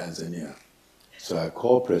were in Tanzania. So I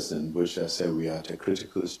called President Bush, I said, we are at a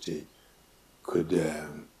critical stage. Could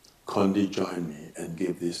Condi join me and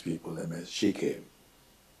give these people a message? She came.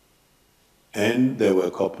 And there were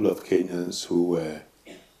a couple of Kenyans who were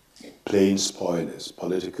playing spoilers,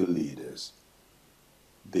 political leaders.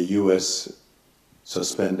 The US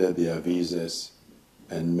suspended their visas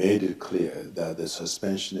and made it clear that the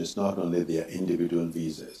suspension is not only their individual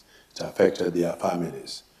visas, it affected their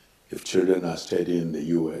families. If children are studying in the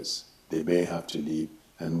US, they may have to leave,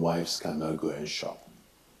 and wives cannot go and shop.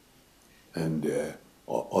 And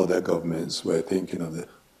other governments were thinking of it.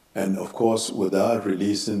 And of course, without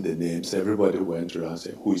releasing the names, everybody went around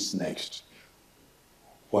saying, who is next?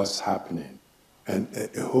 What's happening? And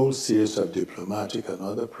a whole series of diplomatic and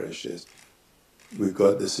other pressures, we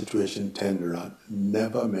got the situation turned around,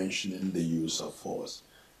 never mentioning the use of force.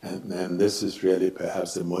 And this is really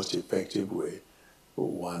perhaps the most effective way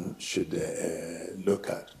one should look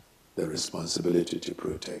at the responsibility to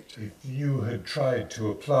protect. If you had tried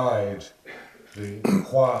to apply the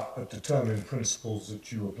quiet but determined principles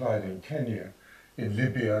that you applied in Kenya, in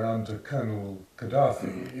Libya under Colonel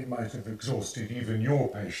Gaddafi, it might have exhausted even your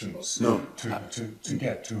patience to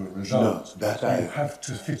get to a result. No, that you have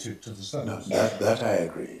to fit it to the circumstances. No, that I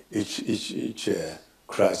agree. Each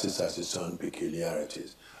crisis has its own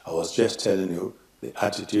peculiarities. I was just telling you the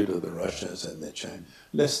attitude of the Russians and the Chinese.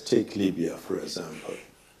 Let's take Libya, for example.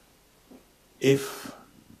 If,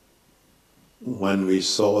 when we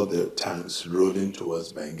saw the tanks rolling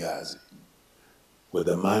towards Benghazi, with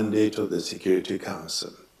the mandate of the Security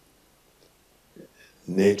Council,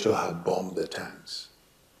 NATO had bombed the tanks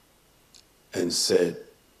and said,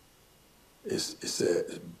 it's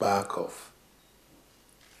a back off.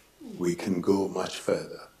 We can go much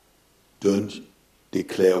further. Don't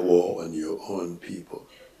declare war on your own people.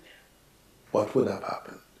 What would have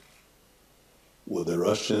happened? Would the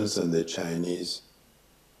Russians and the Chinese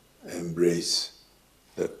embrace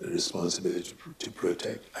the responsibility to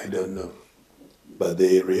protect? I don't know. But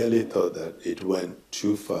they really thought that it went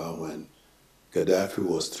too far when Gaddafi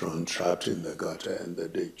was thrown trapped in the gutter and the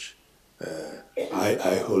ditch.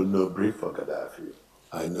 I hold no brief for Gaddafi.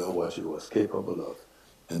 I know what he was capable of,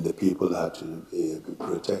 and the people had to be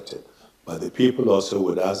protected. But the people also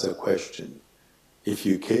would ask the question, if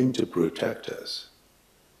you came to protect us,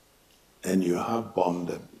 and you have bombed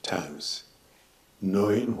the tanks,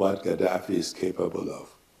 knowing what Gaddafi is capable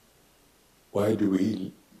of, why do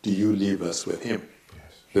you leave us with him?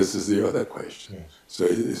 Yes. This is the other question. Yes. So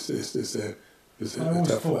it's I always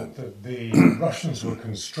tough thought one. that the Russians were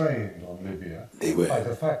constrained on Libya by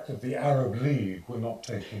the fact that the Arab League were not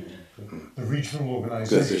taking the regional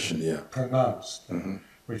organization pronounced,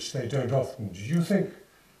 which they don't often. Do you think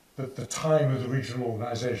that the time of the regional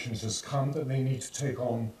organisations has come, that they need to take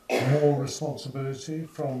on more responsibility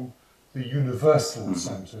from the universal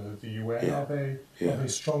centre of the UN? Yeah. Are they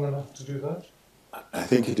strong enough to do that? I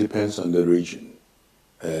think it depends on the region.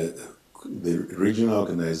 The regional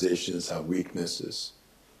organizations have weaknesses.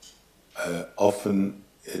 Often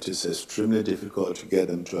it is extremely difficult to get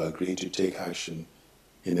them to agree to take action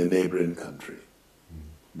in a neighboring country.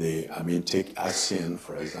 Take ASEAN,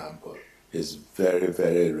 for example, is very,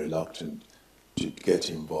 very reluctant to get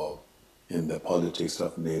involved in the politics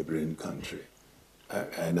of neighboring country.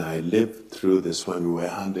 And I lived through this when we were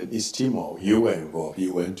handling East Timor. You were involved,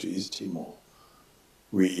 you went to East Timor.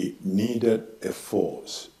 We needed a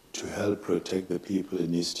force to help protect the people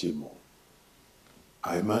in East Timor.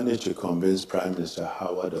 I managed to convince Prime Minister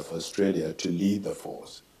Howard of Australia to lead the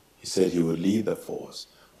force. He said he would lead the force,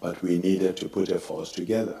 but we needed to put a force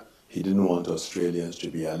together. He didn't want Australians to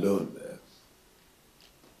be alone there.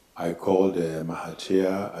 I called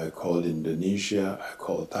Mahathir, I called Indonesia, I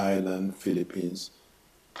called Thailand, Philippines.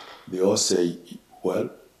 They all say, well,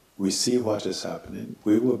 we see what is happening.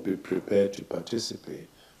 We will be prepared to participate,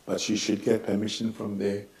 but you should get permission from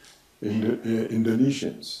the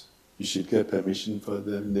Indonesians. You should get permission from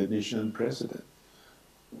the Indonesian president.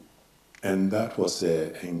 And that was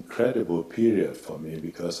an incredible period for me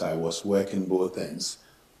because I was working both ends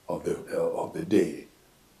of the day.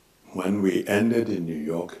 When we ended in New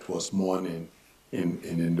York, it was morning in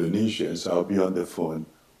Indonesia, so I'll be on the phone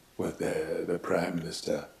with the Prime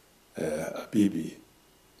Minister, Habibie.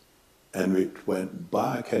 And we went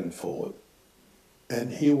back and forth,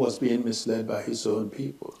 and he was being misled by his own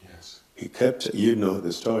people. Yes. He kept, you know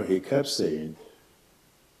the story, he kept saying,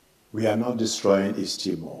 we are not destroying East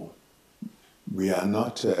Timor. We are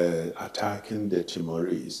not attacking the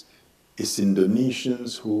Timorese. It's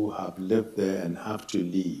Indonesians who have lived there and have to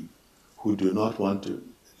leave, who do not want to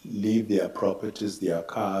leave their properties, their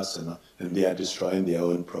cars, and they are destroying their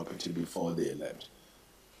own property before they left.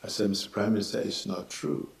 I said, Mr. Prime Minister, it's not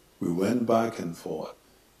true. We went back and forth.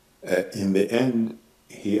 In the end,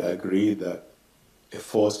 he agreed that a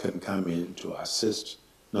force can come in to assist,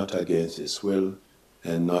 not against his will,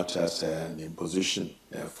 and not as an imposition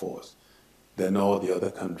force. Then all the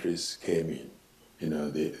other countries came in. You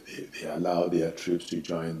know, they allowed their troops to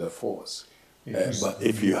join the force. But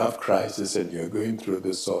if you have crisis and you're going through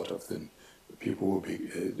this sort of thing, people will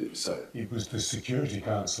be sorry. It was the Security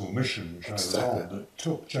Council mission, which Exactly. I was on, that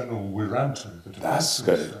took General Wiranto, the That's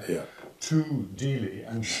defense good, minister, yeah. to Dili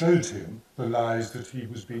and showed him the lies that he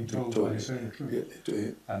was being told by his own troops.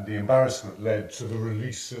 And the embarrassment led to the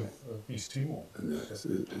release of East Timor. Yes,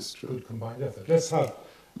 it's true. Good combined effort. Let's have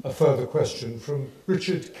a further question from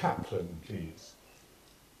Richard Kaplan, please.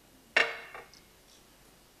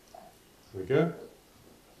 There we go.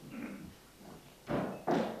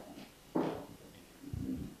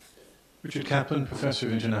 Richard Kaplan, Professor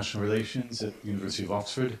of International Relations at the University of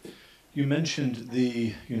Oxford. You mentioned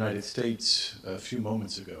the United States a few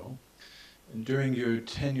moments ago. And during your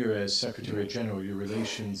tenure as Secretary-General, your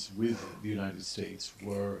relations with the United States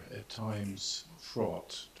were at times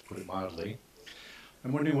fraught, to put it mildly.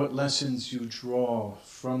 I'm wondering what lessons you draw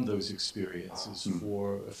from those experiences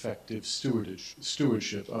for effective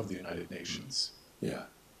stewardship of the United Nations. Yeah.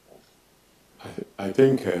 I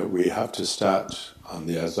think we have to start on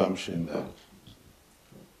the assumption that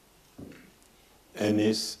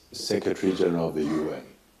any Secretary-General of the UN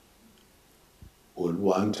would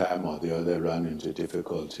one time or the other run into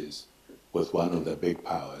difficulties with one of the big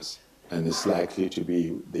powers, and it's likely to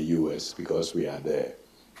be the US because we are there.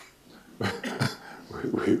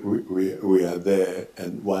 we are there,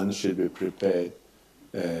 and one should be prepared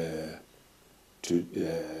to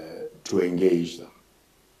engage them.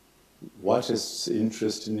 What is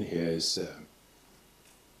interesting here is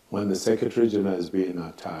when the Secretary-General is being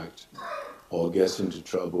attacked or gets into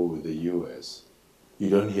trouble with the US, you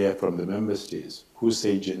don't hear from the member states whose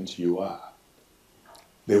agent you are.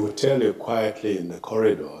 They will tell you quietly in the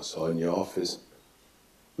corridors or in your office,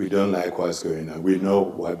 we don't like what's going on. We know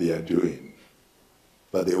what they are doing.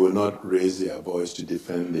 But they will not raise their voice to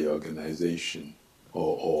defend the organization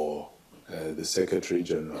or the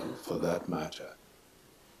Secretary-General for that matter.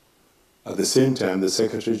 At the same time, the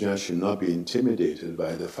Secretary-General should not be intimidated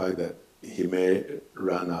by the fact that he may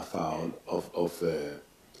run afoul of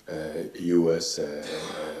U.S.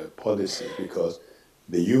 policy, because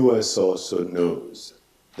the U.S. also knows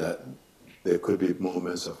that there could be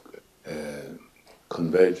moments of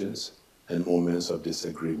convergence and moments of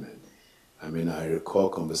disagreement. I mean, I recall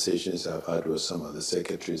conversations I've had with some of the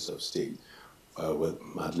secretaries of state, with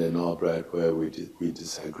Madeleine Albright, where we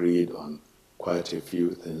disagreed on quite a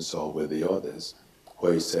few things, or with the others,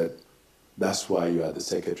 where he said, that's why you are the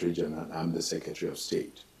Secretary General, I'm the Secretary of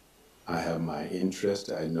State. I have my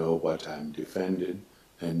interest, I know what I'm defending,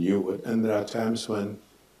 and you would. And there are times when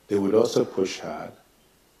they would also push hard.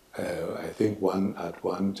 I think at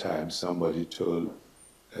one time somebody told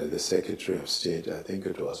the Secretary of State, I think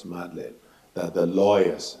it was Madeleine, that the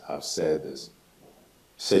lawyers have said this.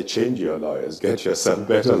 Say, change your lawyers, get yourself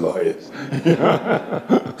better lawyers.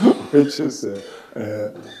 Which is,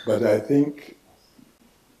 but I think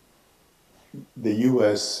the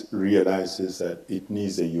US realizes that it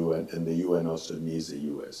needs the UN, and the UN also needs the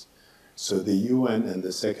US. So the UN and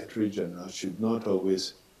the Secretary General should not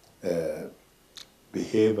always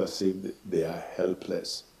behave as if they are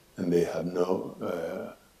helpless and they have no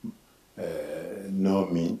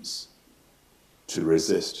means to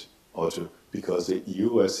resist because the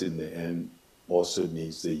US in the end also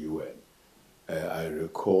needs the UN. I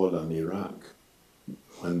recall on Iraq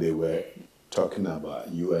when they were talking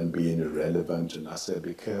about UN being irrelevant, and I said,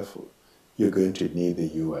 be careful. You're going to need the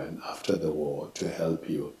UN after the war to help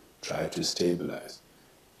you try to stabilize.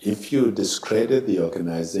 If you discredit the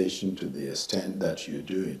organization to the extent that you're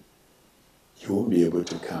doing, you won't be able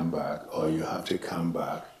to come back, or you have to come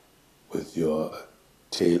back with your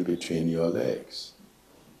tail between your legs.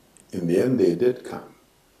 In the end, they did come.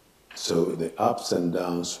 So the ups and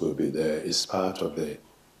downs will be there. It's part of the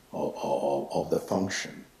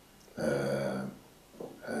function.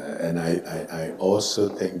 And I also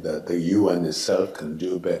think that the UN itself can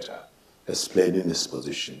do better explaining its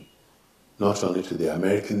position, not only to the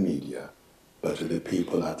American media, but to the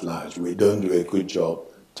people at large. We don't do a good job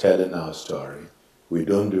telling our story. We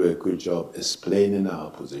don't do a good job explaining our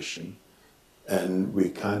position. And we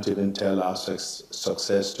can't even tell our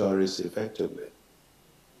success stories effectively.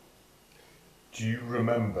 Do you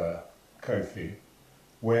remember, Kofi,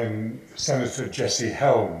 when Senator Jesse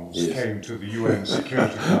Helms came to the UN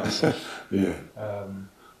Security Council,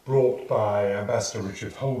 brought by Ambassador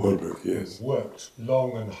Richard Holbrooke, who worked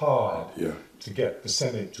long and hard to get the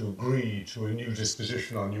Senate to agree to a new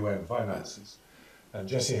disposition on UN finances. And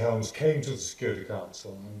Jesse Helms came to the Security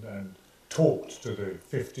Council and talked to the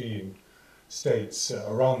 15 states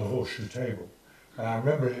around the horseshoe table. And I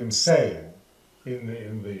remember him saying,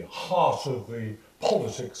 in the heart of the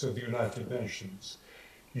politics of the United Nations,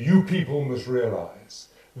 you people must realize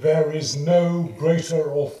there is no greater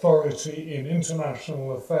authority in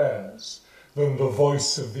international affairs than the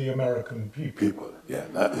voice of the American people. Yeah,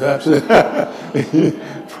 absolutely.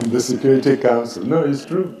 From the Security Council. No, it's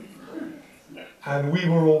true. And we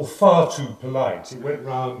were all far too polite. It went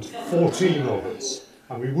round 14 of us,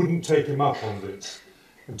 and we wouldn't take him up on this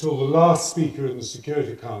until the last speaker in the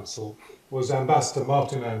Security Council was Ambassador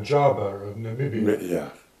Martin Anjaba of Namibia. Yeah,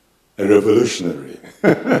 a revolutionary.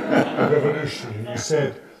 A revolutionary. And he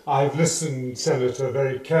said, I've listened, Senator,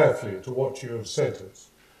 very carefully to what you have said to us,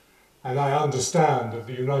 and I understand that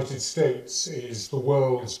the United States is the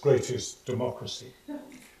world's greatest democracy.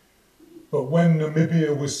 But when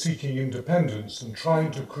Namibia was seeking independence and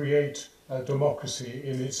trying to create a democracy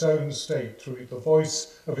in its own state through the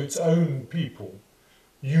voice of its own people,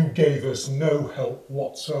 you gave us no help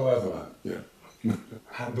whatsoever. Yeah.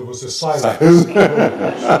 And there was a silence which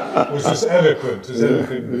was as eloquent as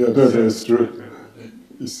anything. Yeah, no, it's true.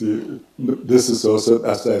 You see, this is also,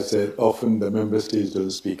 as I said, often the member states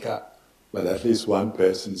don't speak up, but at least one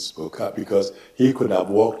person spoke up because he could have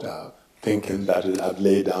walked out thinking that I'd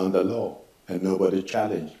lay down the law and nobody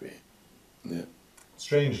challenged me. Yeah.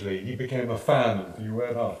 Strangely, he became a fan of the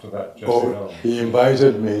UN after that. Jesse He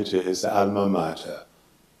invited me to his alma mater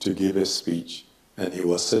to give a speech, and he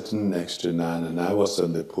was sitting next to Nan, and I was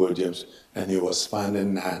on the podium, and he was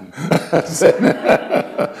fanning Nan. I said,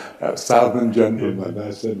 a Southern gentleman. I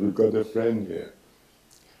said, we've got a friend here.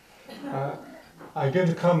 I'm going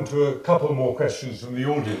to come to a couple more questions from the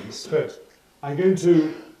audience, but I'm going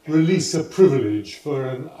to release a privilege for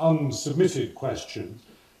an unsubmitted question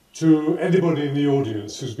to anybody in the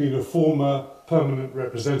audience who's been a former permanent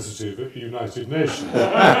representative at the United Nations.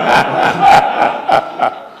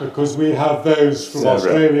 Because we have those from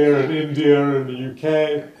Australia and India and the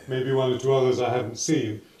UK, maybe one or two others I haven't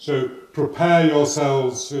seen. So prepare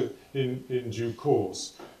yourselves in due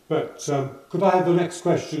course. But could I have the next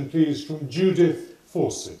question, please, from Judith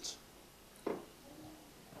Fawcett?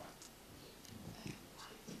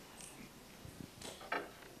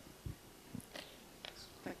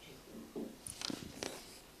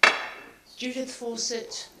 Judith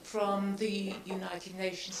Fawcett from the United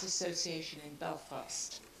Nations Association in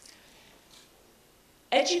Belfast.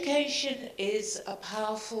 Education is a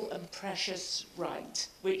powerful and precious right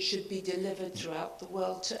which should be delivered throughout the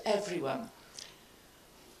world to everyone.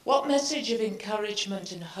 What message of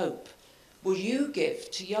encouragement and hope will you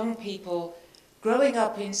give to young people growing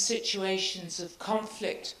up in situations of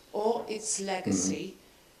conflict or its legacy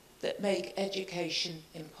that make education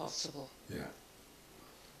impossible? Yeah.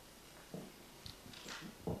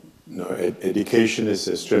 No, education is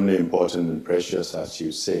extremely important and precious, as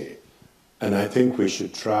you say. And I think we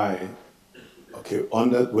should try, okay,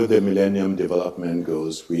 with the Millennium Development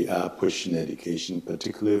Goals, we are pushing education,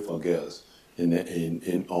 particularly for girls,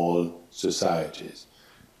 in all societies.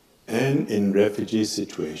 And in refugee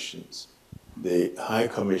situations, the High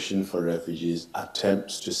Commission for Refugees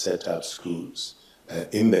attempts to set up schools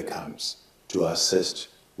in the camps to assist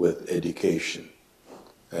with education.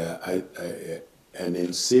 And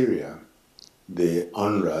in Syria, the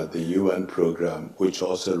UNRWA, the UN program, which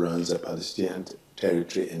also runs a Palestinian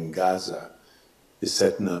territory in Gaza, is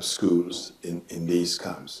setting up schools in these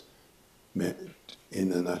camps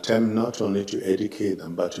in an attempt not only to educate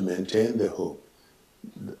them, but to maintain the hope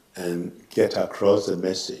and get across the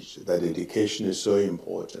message that education is so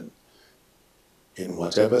important. In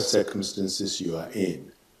whatever circumstances you are in,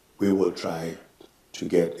 we will try to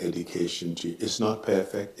get education to you. It's not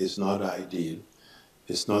perfect, it's not ideal,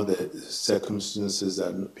 it's not the circumstances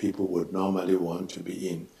that people would normally want to be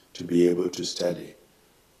in to be able to study.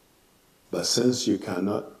 But since you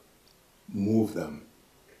cannot move them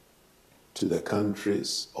to the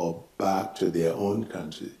countries or back to their own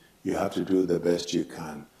country, you have to do the best you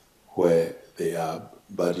can where they are.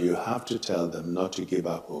 But you have to tell them not to give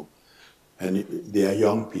up hope. And they are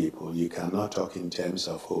young people. You cannot talk in terms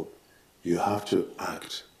of hope. You have to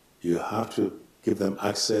act. You have to give them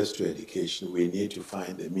access to education. We need to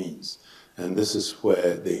find the means. And this is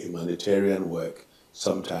where the humanitarian work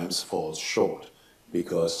sometimes falls short,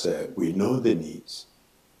 because we know the needs,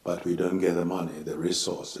 but we don't get the money, the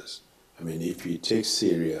resources. I mean, if you take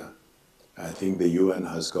Syria, I think the UN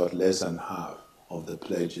has got less than half of the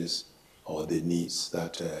pledges or the needs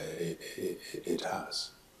that it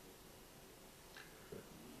has.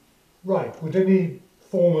 Right. Would any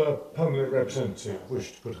former permanent representative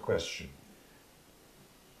wish to put a question?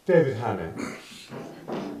 David Hannan.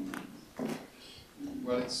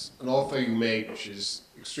 Well, it's an offer you made which is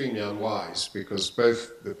extremely unwise, because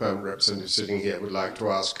both the permanent representatives sitting here would like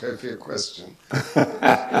to ask Kofi a question.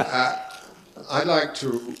 I'd like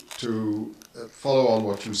to follow on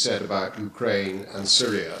what you said about Ukraine and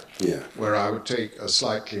Syria, where I would take a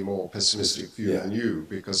slightly more pessimistic view than you,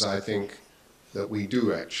 because I think that we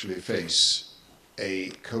do actually face a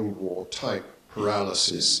Cold War type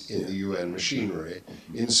paralysis in the UN machinery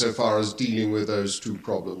insofar as dealing with those two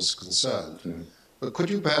problems concerned. But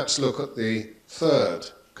could you perhaps look at the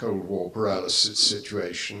third Cold War paralysis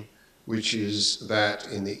situation, which is that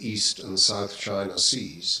in the East and South China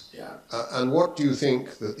Seas? And what do you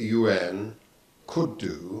think that the UN could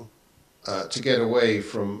do to get away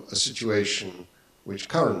from a situation which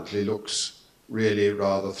currently looks really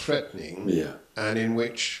rather threatening, and in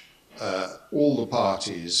which all the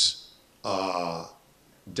parties are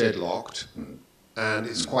deadlocked, and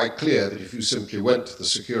it's quite clear that if you simply went to the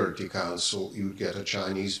Security Council, you'd get a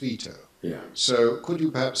Chinese veto. So could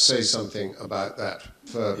you perhaps say something about that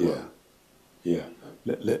third one?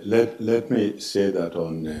 Let me say that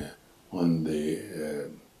on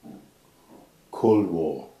the Cold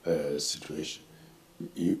War situation.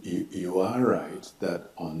 You are right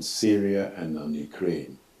that on Syria and on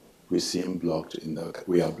Ukraine, we are blocked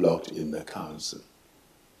in the Council.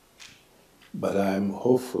 But I'm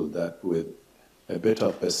hopeful that with a bit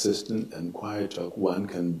of persistent and quiet talk, one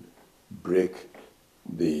can break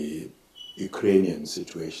the Ukrainian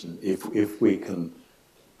situation. If we can,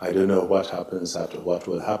 I don't know what happens after, what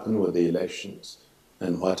will happen with the elections,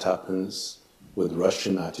 and what happens with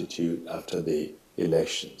Russian attitude after the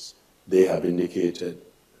elections. They have indicated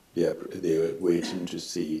they are waiting to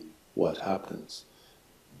see what happens.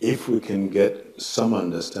 If we can get some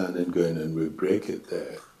understanding going and we break it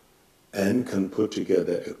there, and can put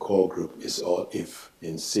together a core group, is all if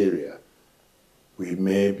in Syria, we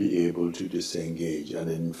may be able to disengage.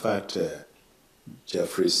 And in fact,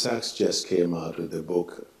 Jeffrey Sachs just came out with a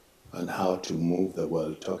book on how to move the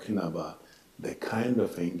world, talking about the kind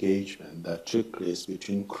of engagement that took place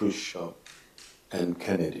between Khrushchev and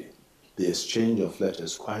Kennedy. The exchange of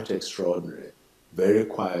letters, quite extraordinary, very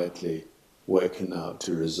quietly working out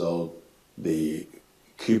to resolve the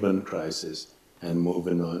Cuban crisis and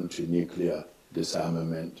moving on to nuclear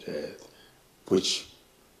disarmament, which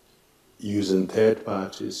using third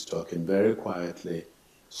parties, talking very quietly,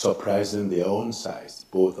 surprising their own size,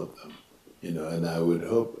 both of them, and I would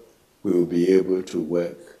hope we will be able to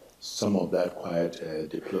work some of that quiet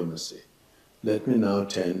diplomacy. Let me now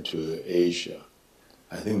turn to Asia.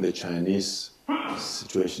 I think the Chinese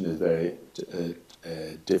situation is very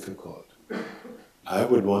difficult. I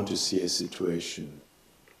would want to see a situation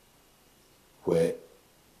where,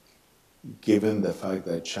 given the fact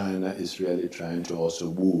that China is really trying to also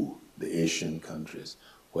woo the Asian countries,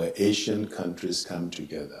 where Asian countries come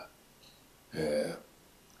together,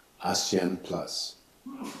 ASEAN Plus,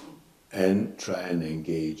 and try and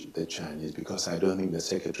engage the Chinese, because I don't think the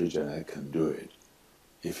Secretary-General can do it.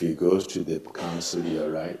 If he goes to the Council,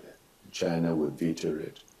 you're right, China would veto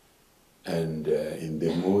it. And in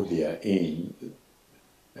the mood they are in,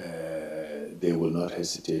 they will not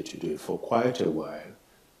hesitate to do it. For quite a while,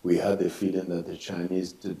 we had the feeling that the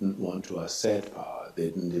Chinese didn't want to assert power. They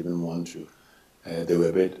didn't even want to, they were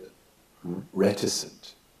a bit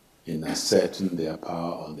reticent in asserting their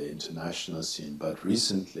power on the international scene. But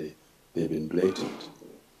recently, they've been blatant.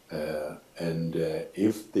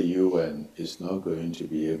 If the UN is not going to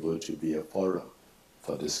be able to be a forum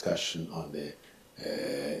for discussion on the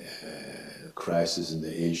crisis in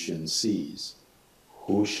the Asian seas,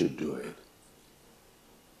 who should do it?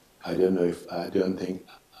 I don't think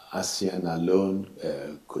ASEAN alone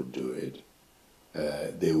could do it.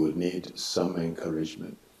 They would need some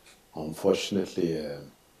encouragement. Unfortunately,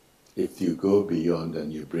 if you go beyond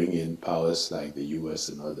and you bring in powers like the US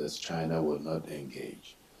and others, China will not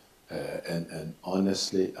engage. And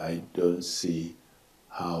honestly, I don't see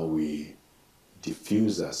how we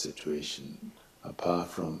diffuse our situation apart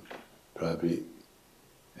from probably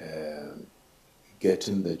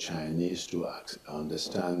getting the Chinese to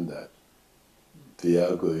understand that they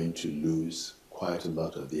are going to lose quite a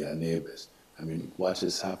lot of their neighbors. I mean, what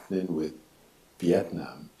is happening with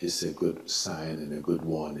Vietnam is a good sign and a good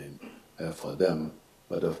warning for them.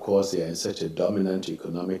 But of course, they are in such a dominant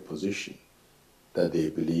economic position that they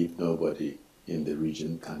believe nobody in the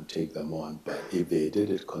region can take them on. But if they did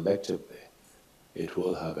it collectively, it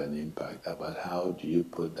will have an impact. But how do you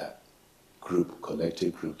put that group,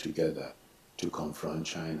 collective group together to confront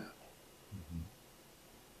China?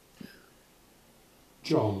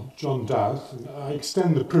 John Douth, I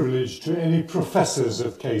extend the privilege to any professors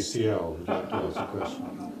of KCL who'd like to ask a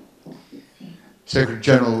question.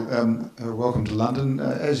 Secretary-General, welcome to London.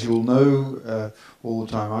 As you'll know, all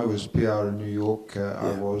the time I was PR in New York,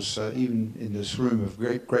 I was, even in this room of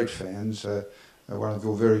great fans, one of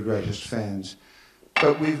your very greatest fans.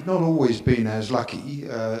 But we've not always been as lucky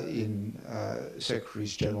in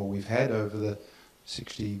Secretaries-General we've had over the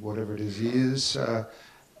 60, whatever it is, years.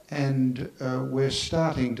 And we're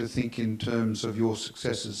starting to think in terms of your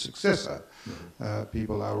successor's successor.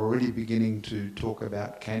 People are already beginning to talk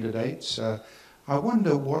about candidates. I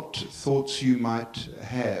wonder what thoughts you might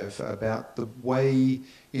have about the way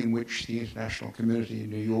in which the international community in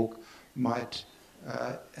New York might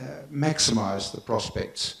maximize the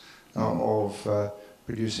prospects of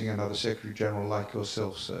producing another Secretary-General like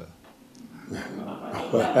yourself, sir.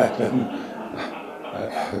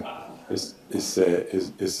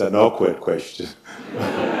 It's an awkward question.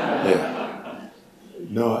 Yeah.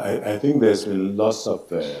 No, I think there's been lots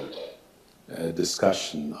of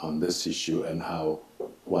discussion on this issue and how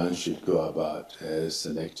one should go about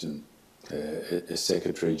selecting a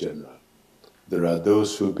Secretary-General. There are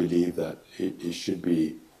those who believe that it should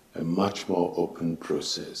be a much more open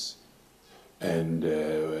process and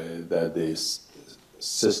that this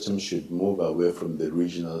system should move away from the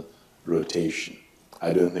regional rotation.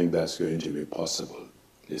 I don't think that's going to be possible.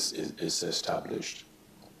 It's established.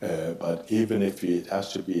 But even if it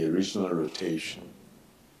has to be a regional rotation,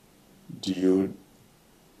 do you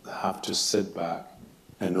have to sit back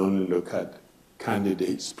and only look at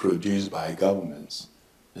candidates produced by governments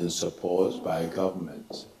and supported by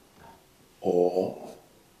governments? Or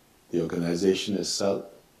the organization itself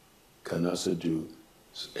can also do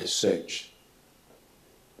a search,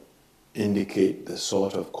 indicate the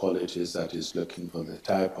sort of qualities that is looking for, the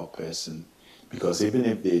type of person. Because even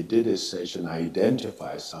if they did a search and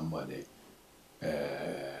identify somebody,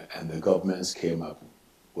 and the governments came up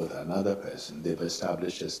with another person, they've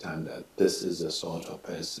established a standard. This is the sort of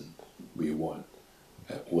person we want.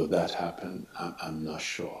 Will that happen? I'm not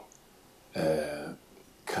sure.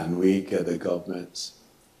 Can we get the governments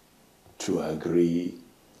to agree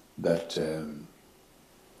that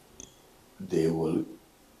they will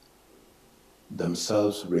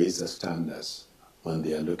themselves raise the standards when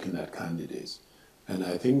they are looking at candidates? And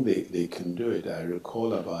I think they can do it. I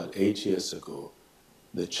recall about 8 years ago,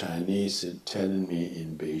 the Chinese telling me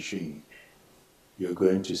in Beijing, you're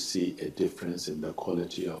going to see a difference in the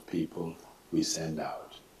quality of people we send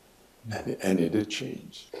out. And it did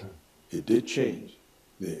change. It did change.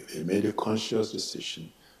 They made a conscious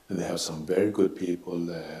decision, and they have some very good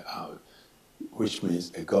people out. which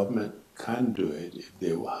means a government can do it. If they,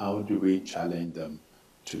 how do we challenge them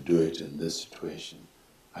to do it in this situation?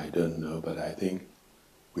 I don't know, but I think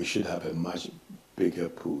we should have a much bigger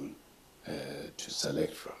pool to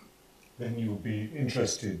select from. Then you'll be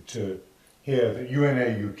interested to hear that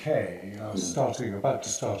UNA UK are about to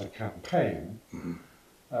start a campaign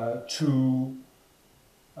to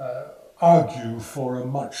argue for a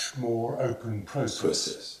much more open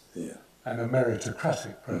process. And a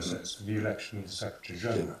meritocratic process for the election of the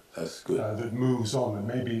Secretary-General. Yeah, that's good. That moves on, and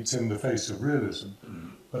maybe it's in the face of realism,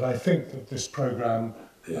 but I think that this programme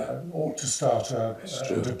ought to start a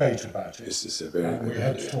debate about it. This is a very and good we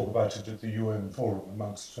had idea. to talk about it at the UN Forum,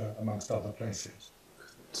 amongst other places.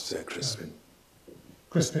 Sir Crispin.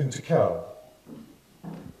 Crispin Tikel.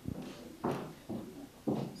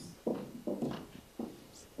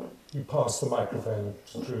 You pass the microphone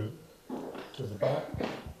through to the back.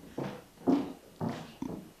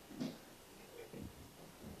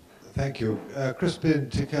 Thank you. Crispin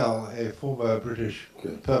Tikel, a former British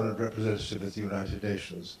permanent representative at the United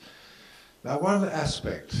Nations. Now, one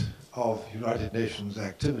aspect of United Nations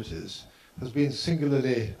activities has been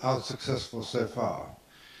singularly unsuccessful so far.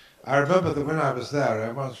 I remember that when I was there,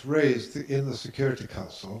 I once raised in the Security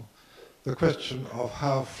Council the question of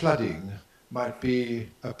how flooding might be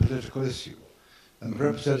a political issue. And the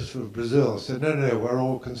representative of Brazil said, no, we're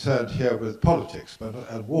all concerned here with politics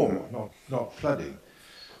and war, not flooding.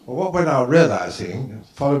 Well, what we're now realizing,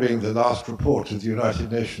 following the last report of the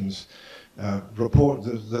United Nations report,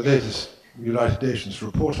 the latest United Nations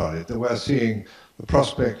report on it, that we're seeing the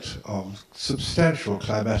prospect of substantial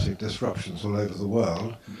climatic disruptions all over the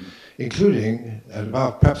world, including, and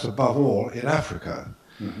perhaps above all, in Africa,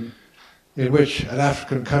 in which an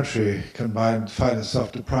African country can find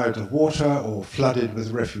itself deprived of water or flooded with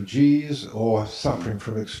refugees or suffering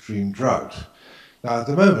from extreme drought. Now, at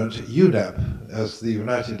the moment, UNEP, as the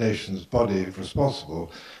United Nations body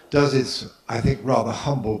responsible, does its, I think, rather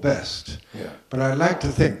humble best. But I'd like to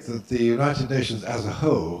think that the United Nations as a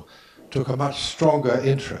whole took a much stronger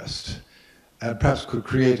interest and perhaps could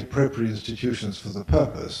create appropriate institutions for the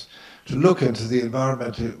purpose to look into the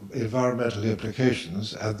environmental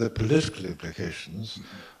implications and the political implications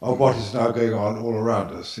of what is now going on all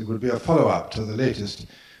around us. It would be a follow-up to the latest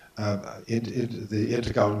in the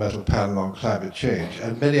Intergovernmental Panel on Climate Change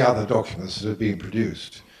and many other documents that have been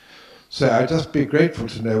produced. So I'd just be grateful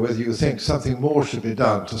to know whether you think something more should be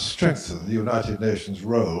done to strengthen the United Nations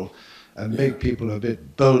role and make people a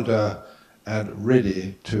bit bolder and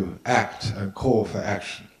ready to act and call for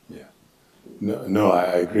action. No, I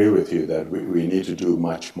agree with you that we need to do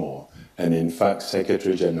much more. And in fact,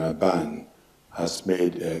 Secretary-General Ban has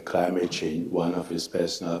made climate change one of his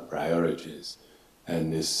personal priorities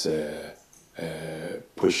and is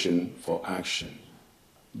pushing for action.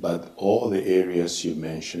 But all the areas you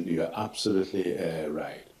mentioned, you are absolutely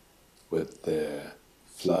right, with the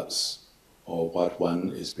floods, or what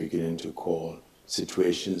one is beginning to call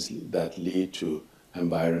situations that lead to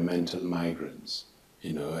environmental migrants,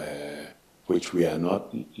 which we are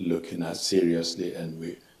not looking at seriously, and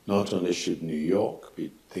we not only should New York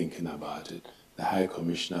be thinking about it, the High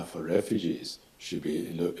Commissioner for Refugees should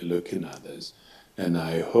be looking at this. And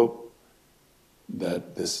I hope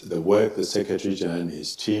that the work the Secretary-General and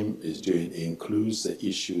his team is doing includes the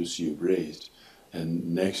issues you've raised.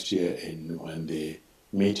 And next year, when they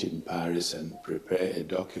meet in Paris and prepare a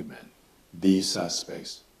document, these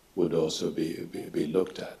aspects would also be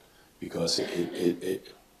looked at, because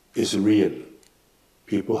it is real.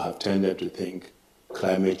 People have tended to think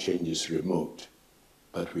climate change is remote,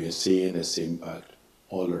 but we are seeing its impact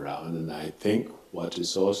all around. And I think what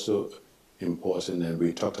is also important, and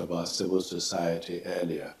we talked about civil society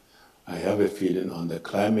earlier, I have a feeling on the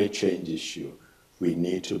climate change issue, we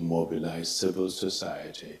need to mobilize civil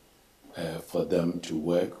society for them to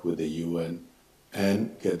work with the UN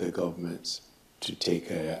and get the governments to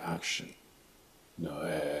take action,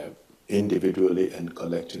 individually and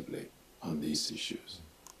collectively on these issues.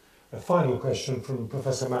 A final question from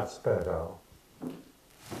Professor Matt Sperdal.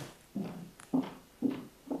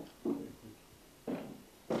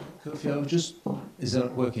 Kofi, is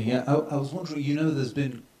that working? Yeah, I was wondering, there's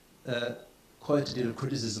been quite a deal of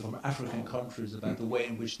criticism from African countries about the way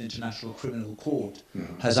in which the International Criminal Court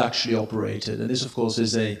has actually operated. And this, of course,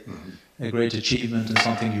 is a great achievement and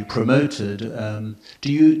something you promoted.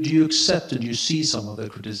 Do you accept and you see some of the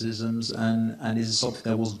criticisms, and is it something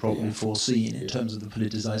that wasn't properly foreseen in terms of the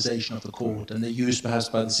politicization of the court and the use perhaps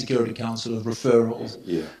by the Security Council of referrals,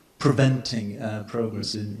 preventing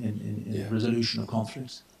progress in resolution of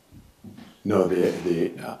conflicts? No,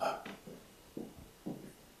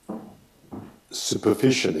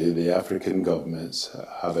 superficially, the African governments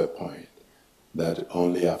have a point that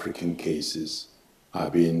only African cases are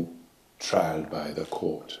being trialed by the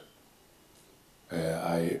court.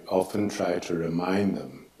 I often try to remind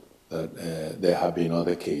them that there have been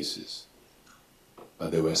other cases,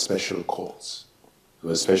 but there were special courts. There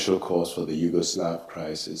were special courts for the Yugoslav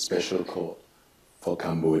crisis, special court for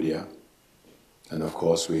Cambodia, and of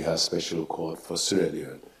course we have special court for Sierra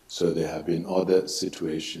Leone. So there have been other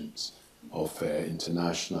situations of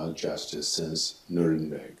international justice since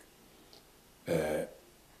Nuremberg.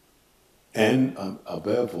 And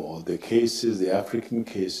above all, the cases, the African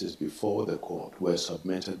cases before the court were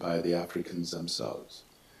submitted by the Africans themselves.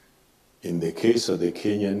 In the case of the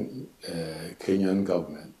Kenyan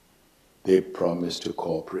government, they promised to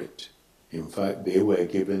cooperate. In fact, they were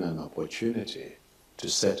given an opportunity to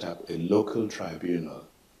set up a local tribunal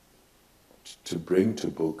to bring to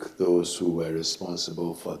book those who were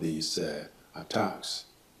responsible for these attacks.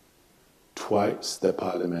 Twice the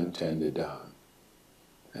parliament turned it down,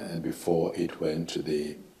 and before it went to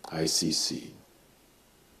the ICC.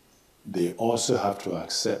 They also have to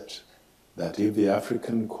accept that if the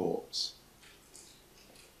African courts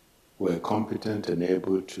were competent and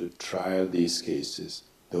able to trial these cases,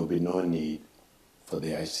 there will be no need for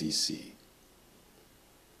the ICC.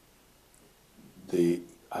 The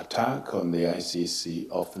attack on the ICC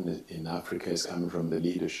often in Africa is coming from the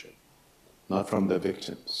leadership, not from the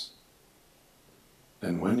victims.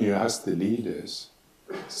 And when you ask the leaders,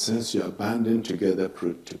 since you're banding together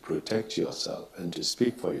to protect yourself and to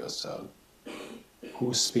speak for yourself,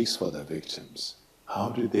 who speaks for the victims? How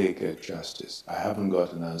do they get justice? I haven't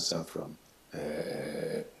got an answer from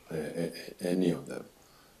any of them.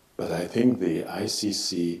 But I think the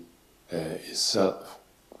ICC itself,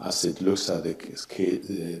 as it looks at the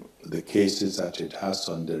cases that it has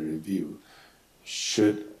under review, it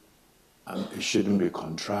shouldn't be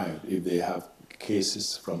contrived. If they have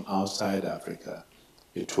cases from outside Africa,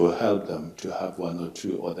 it will help them to have one or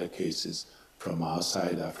two other cases from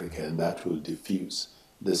outside Africa, and that will diffuse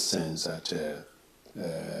the sense that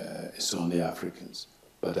it's only Africans.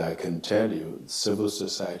 But I can tell you, civil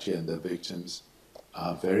society and the victims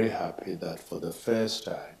are very happy that for the first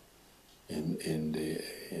time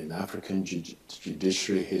in African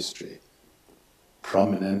judiciary history,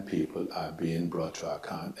 prominent people are being brought to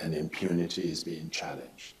account and impunity is being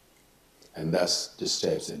challenged. And that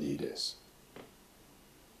disturbs the leaders.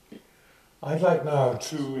 I'd like now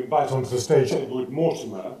to invite onto the stage Edward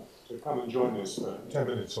Mortimer to come and join us for 10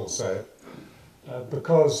 minutes or so,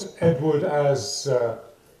 because Edward, as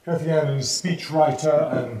Kofi Annan's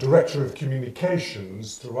speechwriter and Director of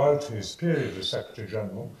Communications throughout his period as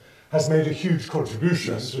Secretary-General, has made a huge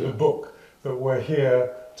contribution to the book that we're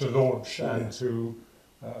here to launch and to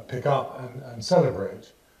pick up and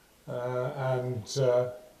celebrate.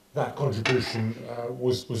 That contribution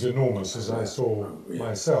was enormous, as I saw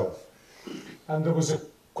myself. And there was a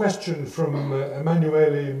question from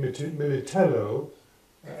Emanuele Militello.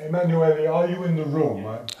 Emanuele, are you in the room?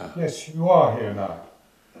 Yes, you are here now.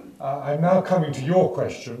 I'm now coming to your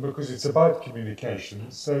question because it's about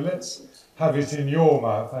communications. So let's have it in your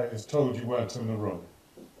mouth. I was told you weren't in the room.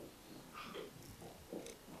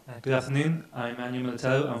 Good afternoon. I'm Emmanuel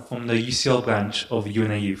Militello. I'm from the UCL branch of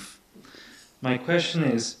UN Youth. My question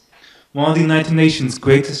is, one of the United Nations'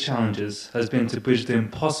 greatest challenges has been to bridge the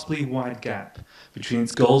impossibly wide gap between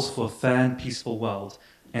its goals for a fair and peaceful world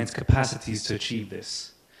and its capacities to achieve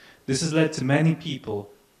this. This has led to many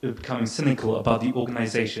people becoming cynical about the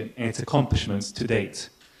organization and its accomplishments to date.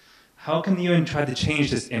 How can the UN try to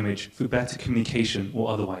change this image through better communication or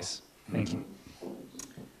otherwise? Thank you.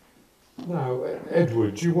 Now,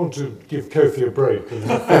 Edward, do you want to give Kofi a break and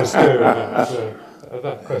first go at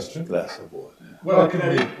that question? Glass of water. Well,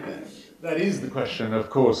 that is the question, of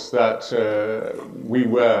course, that we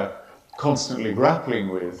were constantly grappling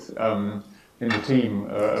with in the team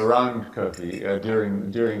around Kofi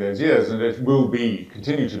during those years, and it will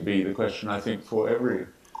continue to be the question, I think, for every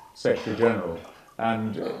Secretary General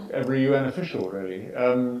and every UN official, really.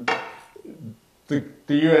 The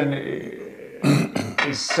UN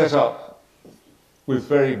is set up with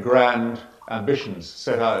very grand ambitions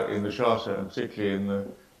set out in the Charter, and particularly in the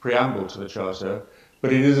preamble to the Charter,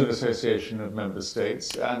 but it is an association of member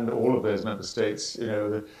states, and all of those member states,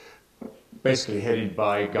 basically headed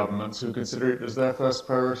by governments who consider it as their first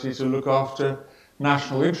priority to look after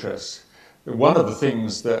national interests. One of the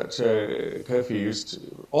things that Kofi used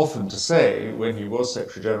often to say when he was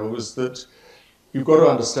Secretary-General was that you've got to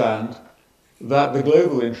understand that the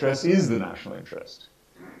global interest is the national interest.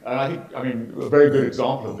 And I mean, a very good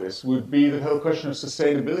example of this would be the whole question of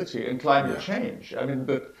sustainability and climate change. I mean,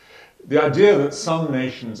 that the idea that some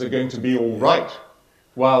nations are going to be all right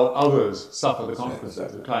while others suffer the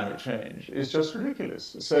consequences of climate change is just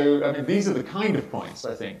ridiculous. So, I mean, these are the kind of points,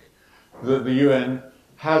 I think, that the UN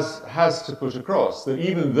has to put across, that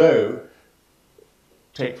even though,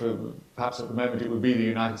 take for perhaps at the moment it would be the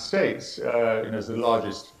United States, as the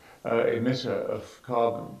largest emitter of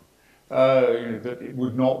carbon, that it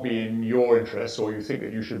would not be in your interest, or you think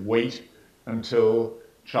that you should wait until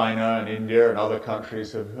China and India and other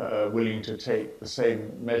countries are willing to take the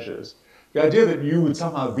same measures. The idea that you would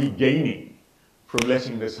somehow be gaining from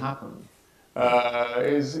letting this happen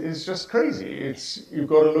is just crazy. You've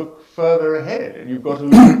got to look further ahead, and you've got to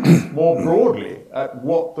look more broadly at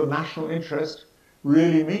what the national interest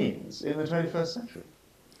really means in the 21st century.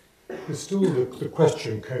 There's still the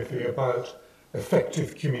question, Kofi, about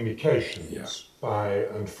effective communications by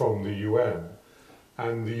and from the UN.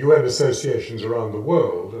 And the UN associations around the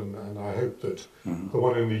world, and I hope that the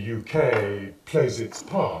one in the UK plays its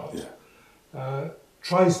part,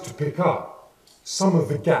 tries to pick up some of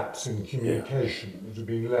the gaps in communication that have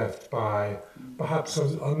been left by perhaps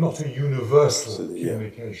not a universal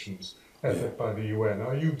communications effort by the UN.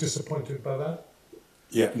 Are you disappointed by that?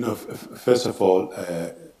 Yeah, no, first of all,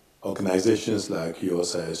 organizations like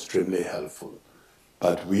yours are extremely helpful,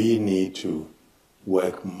 but we need to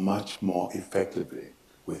work much more effectively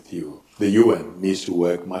with you. The UN needs to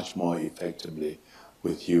work much more effectively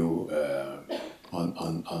with you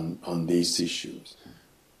on these issues.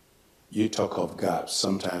 You talk of gaps.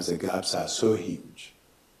 Sometimes the gaps are so huge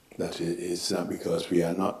that it's not because we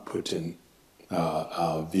are not putting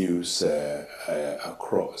our views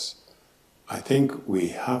across. I think we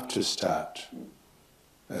have to start.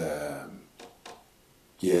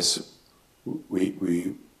 Yes,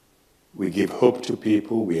 we give hope to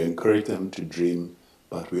people, we encourage them to dream,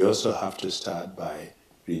 but we also have to start by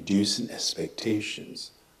reducing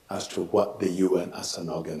expectations as to what the UN as an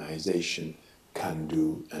organization can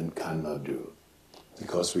do and cannot do.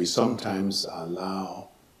 Because we sometimes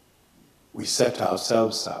we set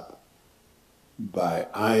ourselves up by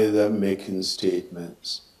either making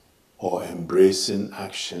statements or embracing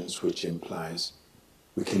actions which implies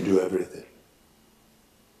we can do everything.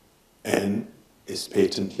 And it's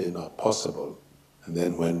patently not possible. And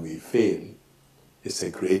then when we fail, it's a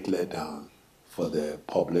great letdown for the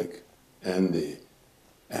public and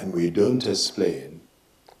we don't explain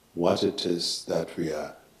what it is that we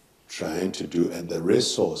are trying to do and the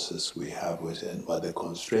resources we have within, what the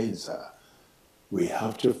constraints are. We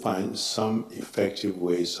have to find some effective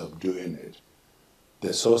ways of doing it.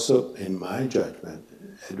 There's also, in my judgment,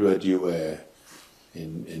 Edward, you were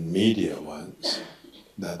in media once,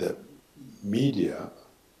 that the media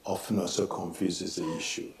often also confuses the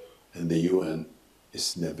issue, and the UN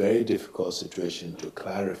is in a very difficult situation to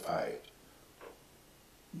clarify it.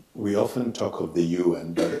 We often talk of the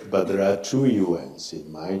UN, but there are two UNs,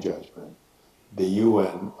 in my judgment. The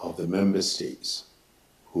UN of the member states,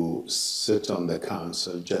 who sit on the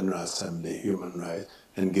Council, General Assembly, Human Rights,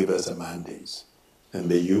 and give us a mandate. And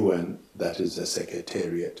the UN, that is the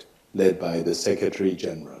Secretariat, led by the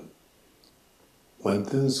Secretary-General. When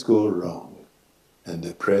things go wrong, and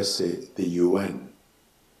the press say the UN,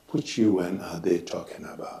 which UN are they talking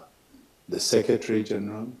about? The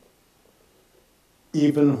Secretary-General?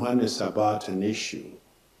 Even when it's about an issue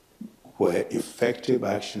where effective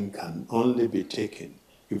action can only be taken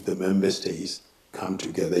if the member states come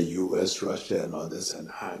together, US, Russia, and others, and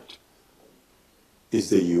act, is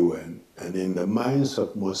the UN. And in the minds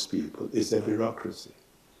of most people, it's a bureaucracy.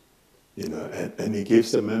 And it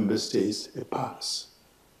gives the member states a pass.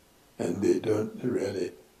 And they don't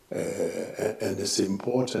really, and it's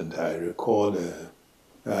important. I recall,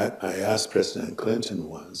 I asked President Clinton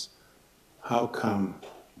once, how come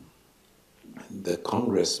the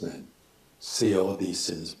congressmen say all these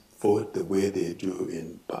things, vote the way they do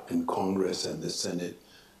in Congress and the Senate,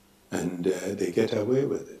 and they get away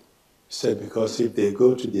with it? He said, because if they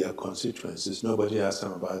go to their constituencies, nobody asks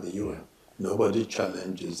them about the UN. Nobody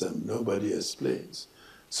challenges them. Nobody explains.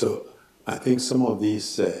 So I think some of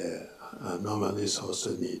these anomalies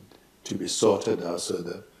also need to be sorted out so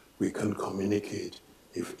that we can communicate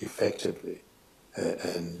effectively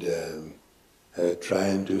and try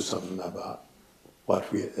and do something about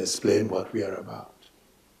explain what we are about.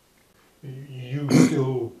 You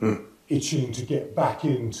still itching to get back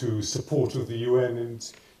into support of the UN,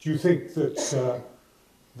 and do you think that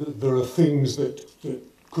there are things that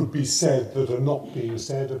could be said that are not being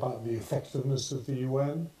said about the effectiveness of the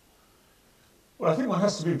UN? Well, I think one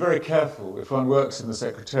has to be very careful if one works in the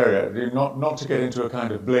Secretariat, not to get into a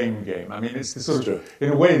kind of blame game. I mean, it's the sort of,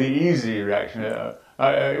 in a way, the easy reaction.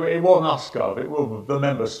 It wasn't us, Gov, it was the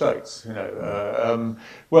member states, you know.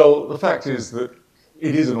 Well, the fact is that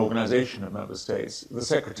it is an organisation of member states. The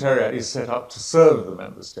Secretariat is set up to serve the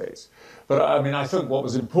member states. But I mean, I think what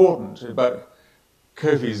was important about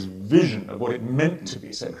Kofi's vision of what it meant to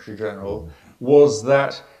be Secretary-General was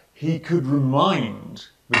that he could remind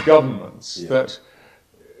the governments that,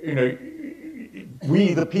 you know,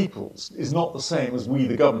 we the peoples is not the same as we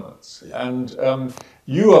the governments. And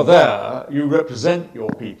you are there, you represent your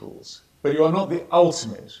peoples, but you are not the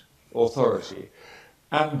ultimate authority.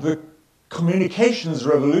 And the communications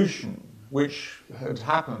revolution, which had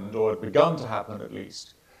happened, or had begun to happen at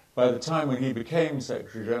least, by the time when he became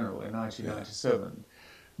Secretary-General in 1997,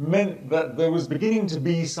 meant that there was beginning to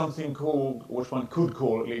be something called, which one could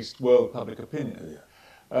call at least, world public opinion.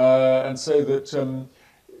 And so that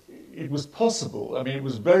it was possible, I mean, it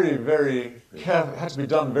was very, very careful, had to be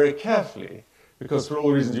done very carefully, because for all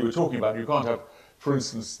the reasons you were talking about, you can't have, for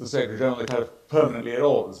instance, the Secretary-General kind of permanently at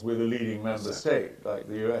odds with a leading member state, like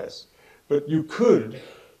the US. But you could,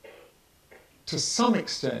 to some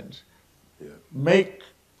extent, make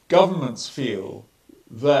governments feel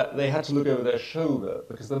that they had to look over their shoulder,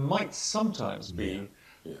 because there might sometimes be,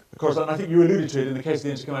 of course, and I think you alluded to it in the case of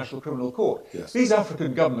the International Criminal Court, these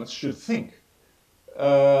African governments should think,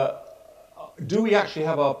 do we actually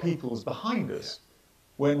have our peoples behind us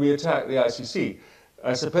when we attack the ICC?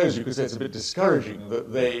 I suppose you could say it's a bit discouraging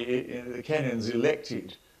that the Kenyans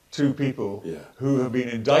elected two people who have been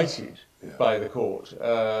indicted by the court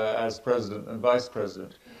as president and vice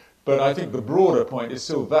president. But I think the broader point is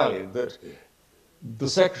still valid, that the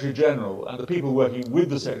Secretary-General and the people working with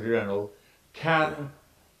the Secretary-General can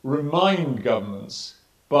remind governments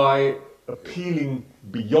by appealing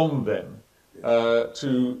beyond them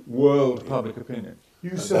to world public opinion.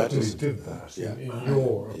 You certainly did that in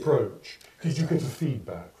your approach. Did you get a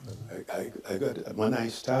feedback? I got, when I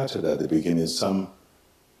started at the beginning, some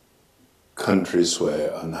countries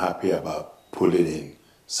were unhappy about pulling in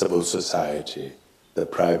civil society, the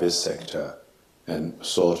private sector, and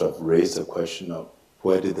sort of raised the question of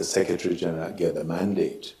where did the Secretary-General get the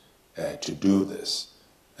mandate to do this?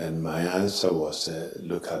 And my answer was,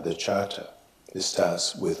 look at the Charter. It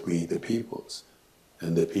starts with we the peoples.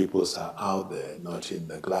 And the peoples are out there, not in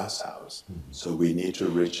the glass house. So we need to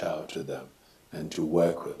reach out to them and to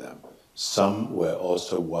work with them. Some were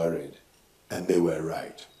also worried, and they were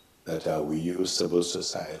right, that we use civil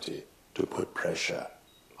society to put pressure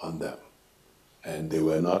on them. And they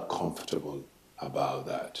were not comfortable about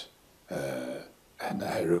that. And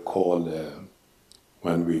I recall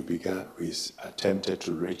when we began, we attempted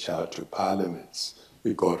to reach out to parliaments.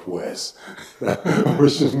 It got worse. we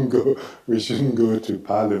shouldn't go to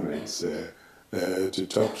parliaments to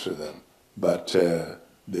talk to them. But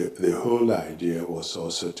the whole idea was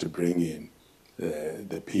also to bring in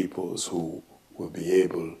the peoples who will be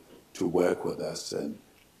able to work with us and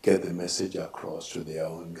get the message across to their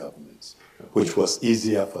own governments, which was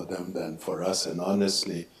easier for them than for us. And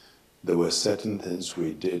honestly, there were certain things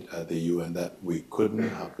we did at the UN that we couldn't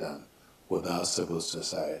have done without civil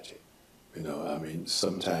society. You know, I mean,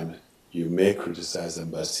 sometimes you may criticize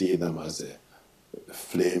them, but see them as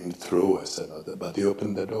flamethrowers and other, but they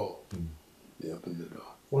opened the door. They opened the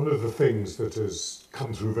door. One of the things that has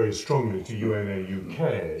come through very strongly to UNA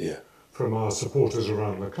UK from our supporters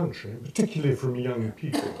around the country, and particularly from young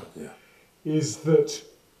people, is that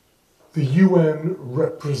the UN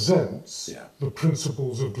represents the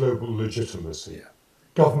principles of global legitimacy.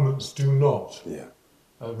 Governments do not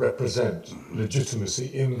represent legitimacy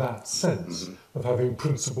in that sense of having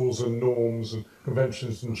principles and norms and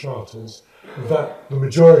conventions and charters that the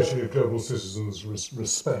majority of global citizens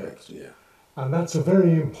respect. And that's a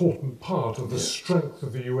very important part of the strength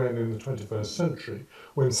of the UN in the 21st century,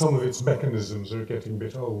 when some of its mechanisms are getting a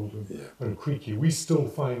bit old and creaky. We still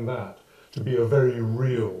find that to be a very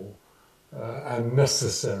real and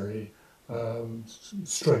necessary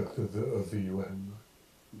strength of the UN.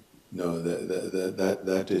 No,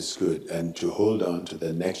 that is good. And to hold on to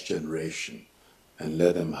the next generation and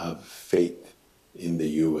let them have faith in the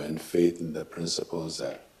UN, faith in the principles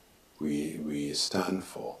that we stand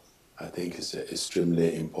for, I think is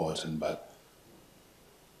extremely important. But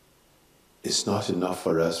it's not enough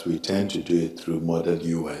for us. We tend to do it through model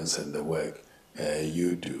UNs and the work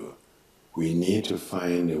you do. We need to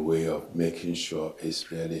find a way of making sure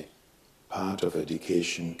it's really part of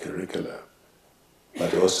education curricula.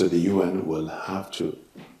 But also the UN will have to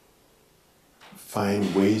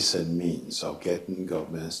find ways and means of getting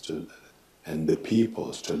governments to and the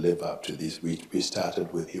peoples to live up to these. We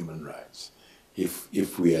started with human rights.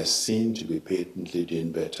 If we are seen to be patently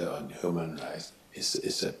doing better on human rights,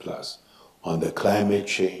 it's a plus. on the climate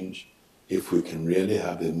change, if we can really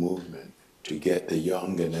have a movement to get the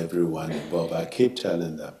young and everyone involved. I keep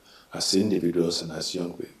telling them, as individuals and as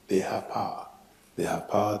young people, they have power. They have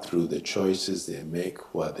power through the choices they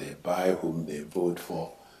make, what they buy, whom they vote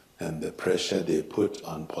for, and the pressure they put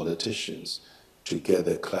on politicians to get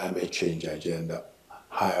the climate change agenda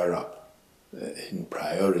higher up in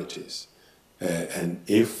priorities. And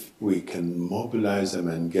if we can mobilize them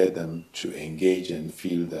and get them to engage and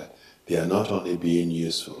feel that they are not only being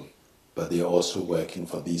useful, but they are also working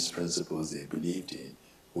for these principles they believed in,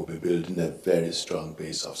 we'll be building a very strong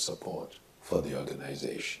base of support for the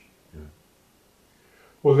organization. Yeah.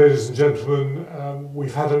 Well, ladies and gentlemen,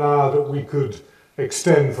 we've had an hour that we could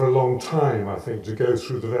extend for a long time, I think, to go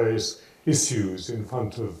through the various issues in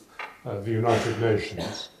front of the United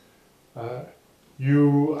Nations.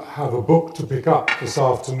 You have a book to pick up this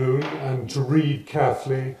afternoon and to read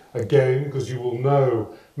carefully again, because you will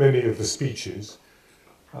know many of the speeches.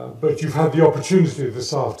 But you've had the opportunity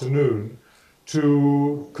this afternoon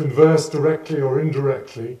to converse directly or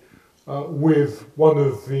indirectly with one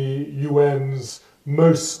of the UN's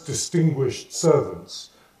most distinguished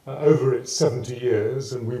servants over its 70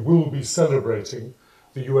 years, and we will be celebrating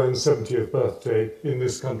the UN's 70th birthday in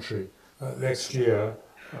this country next year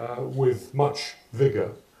with much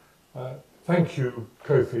vigour. Thank you,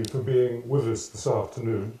 Kofi, for being with us this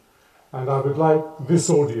afternoon, and I would like this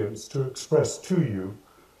audience to express to you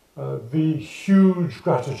the huge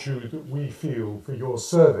gratitude that we feel for your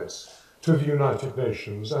service to the United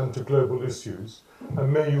Nations and to global issues,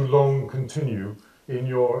 and may you long continue in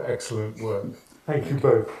your excellent work. Thank you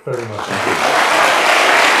both very much. Thank you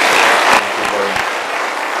very much.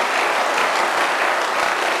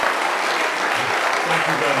 Thank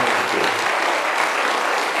you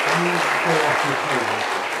very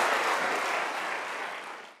much.